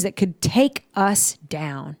 things that could take us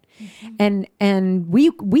down. And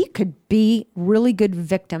we could be really good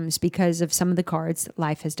victims because of some of the cards that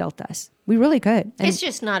life has dealt us. We really could. It's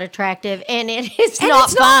just not attractive, and it's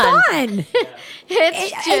not fun.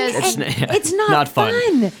 It's not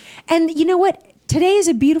fun. And you know what? Today is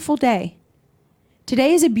a beautiful day.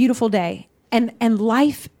 Today is a beautiful day, and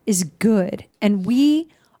life is good, and we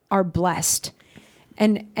are blessed.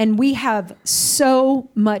 And we have so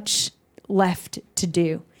much left to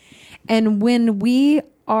do. And when we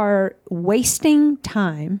are wasting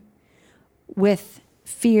time with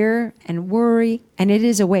fear and worry, and it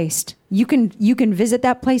is a waste. You can visit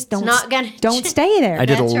that place. Don't stay there. I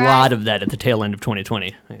did a That's right. lot of that at the tail end of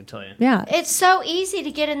 2020. I can tell you. Yeah. It's so easy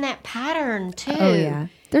to get in that pattern too. Oh yeah.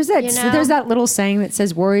 There's that You know? there's that little saying that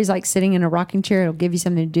says worry is like sitting in a rocking chair. It'll give you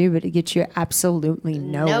something to do, but it gets you absolutely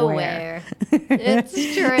nowhere. It's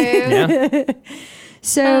true. Yeah.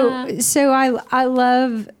 So I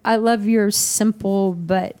love your simple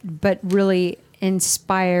but really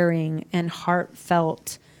inspiring and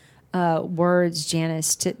heartfelt words,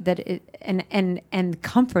 Janice, and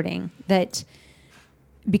comforting, that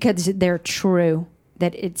because they're true,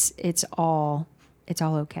 that it's all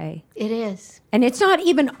okay. It is. And it's not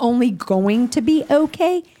even only going to be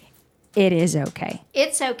okay, it is okay.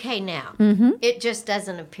 It's okay now. It just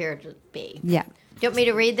doesn't appear to be. Yeah. Do you want me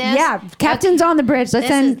to read this? Yeah, Captain's on the Bridge. Let's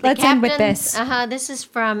end with this. This is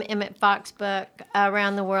from Emmett Fox book,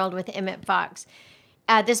 Around the World with Emmett Fox.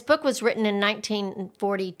 This book was written in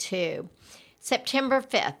 1942, September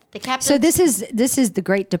 5th. The captain. So this is the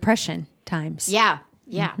Great Depression times. Yeah.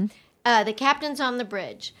 The captain's on the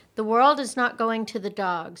bridge. The world is not going to the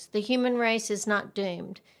dogs. The human race is not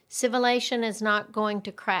doomed. Civilization is not going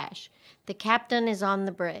to crash. The captain is on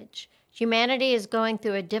the bridge. Humanity is going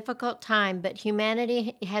through a difficult time, but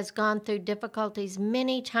humanity has gone through difficulties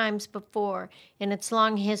many times before in its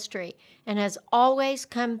long history and has always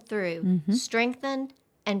come through, strengthened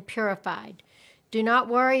and purified. Do not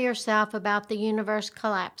worry yourself about the universe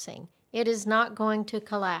collapsing. It is not going to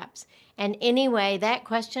collapse. And anyway, that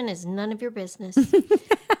question is none of your business.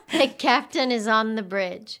 The captain is on the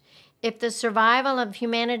bridge. If the survival of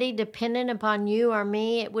humanity depended upon you or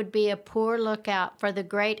me, it would be a poor lookout for the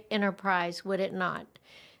great enterprise, would it not?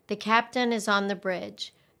 The captain is on the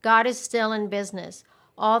bridge. God is still in business.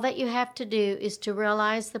 All that you have to do is to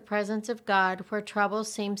realize the presence of God where trouble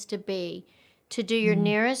seems to be, to do your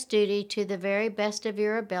nearest duty to the very best of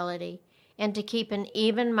your ability, and to keep an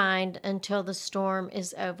even mind until the storm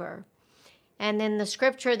is over. And then the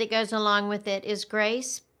scripture that goes along with it is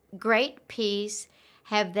grace, great peace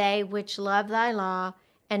have they which love thy law,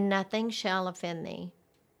 and nothing shall offend thee.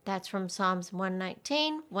 That's from Psalms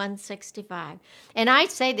 119, 165. And I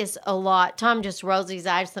say this a lot. Tom just rolls his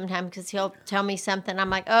eyes sometimes because he'll tell me something. I'm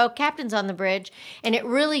like, oh, captain's on the bridge. And it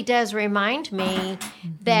really does remind me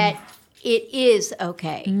that it is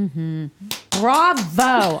okay.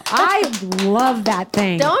 Bravo. I love that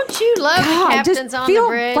thing. Don't you love the captain's on the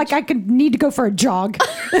bridge? Like I could need to go for a jog.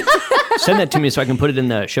 Send that to me so I can put it in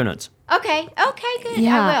the show notes. Okay, good.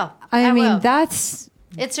 Yeah. I will. I mean, will. that's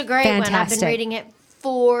It's a great one. I've fantastic. been reading it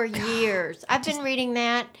for years. I've been reading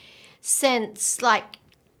that since, like,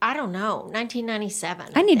 I don't know, 1997.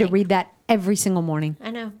 I need to think. read that every single morning.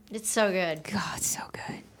 I know. It's so good. God, it's so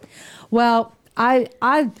good. Well,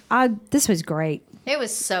 I this was great. It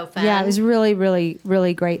was so fun. Yeah, it was really, really,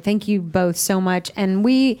 really great. Thank you both so much. And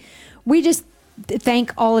we just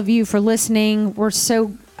thank all of you for listening. We're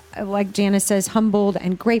so, like Janice says, humbled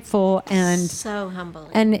and grateful, and so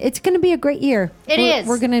humbling. and it's going to be a great year. It is.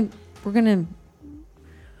 We're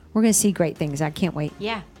gonna see great things. I can't wait.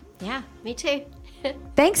 Yeah, me too.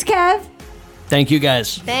 Thanks, Kev. Thank you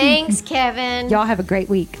guys. Thanks, Kevin. Y'all have a great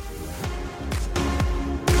week.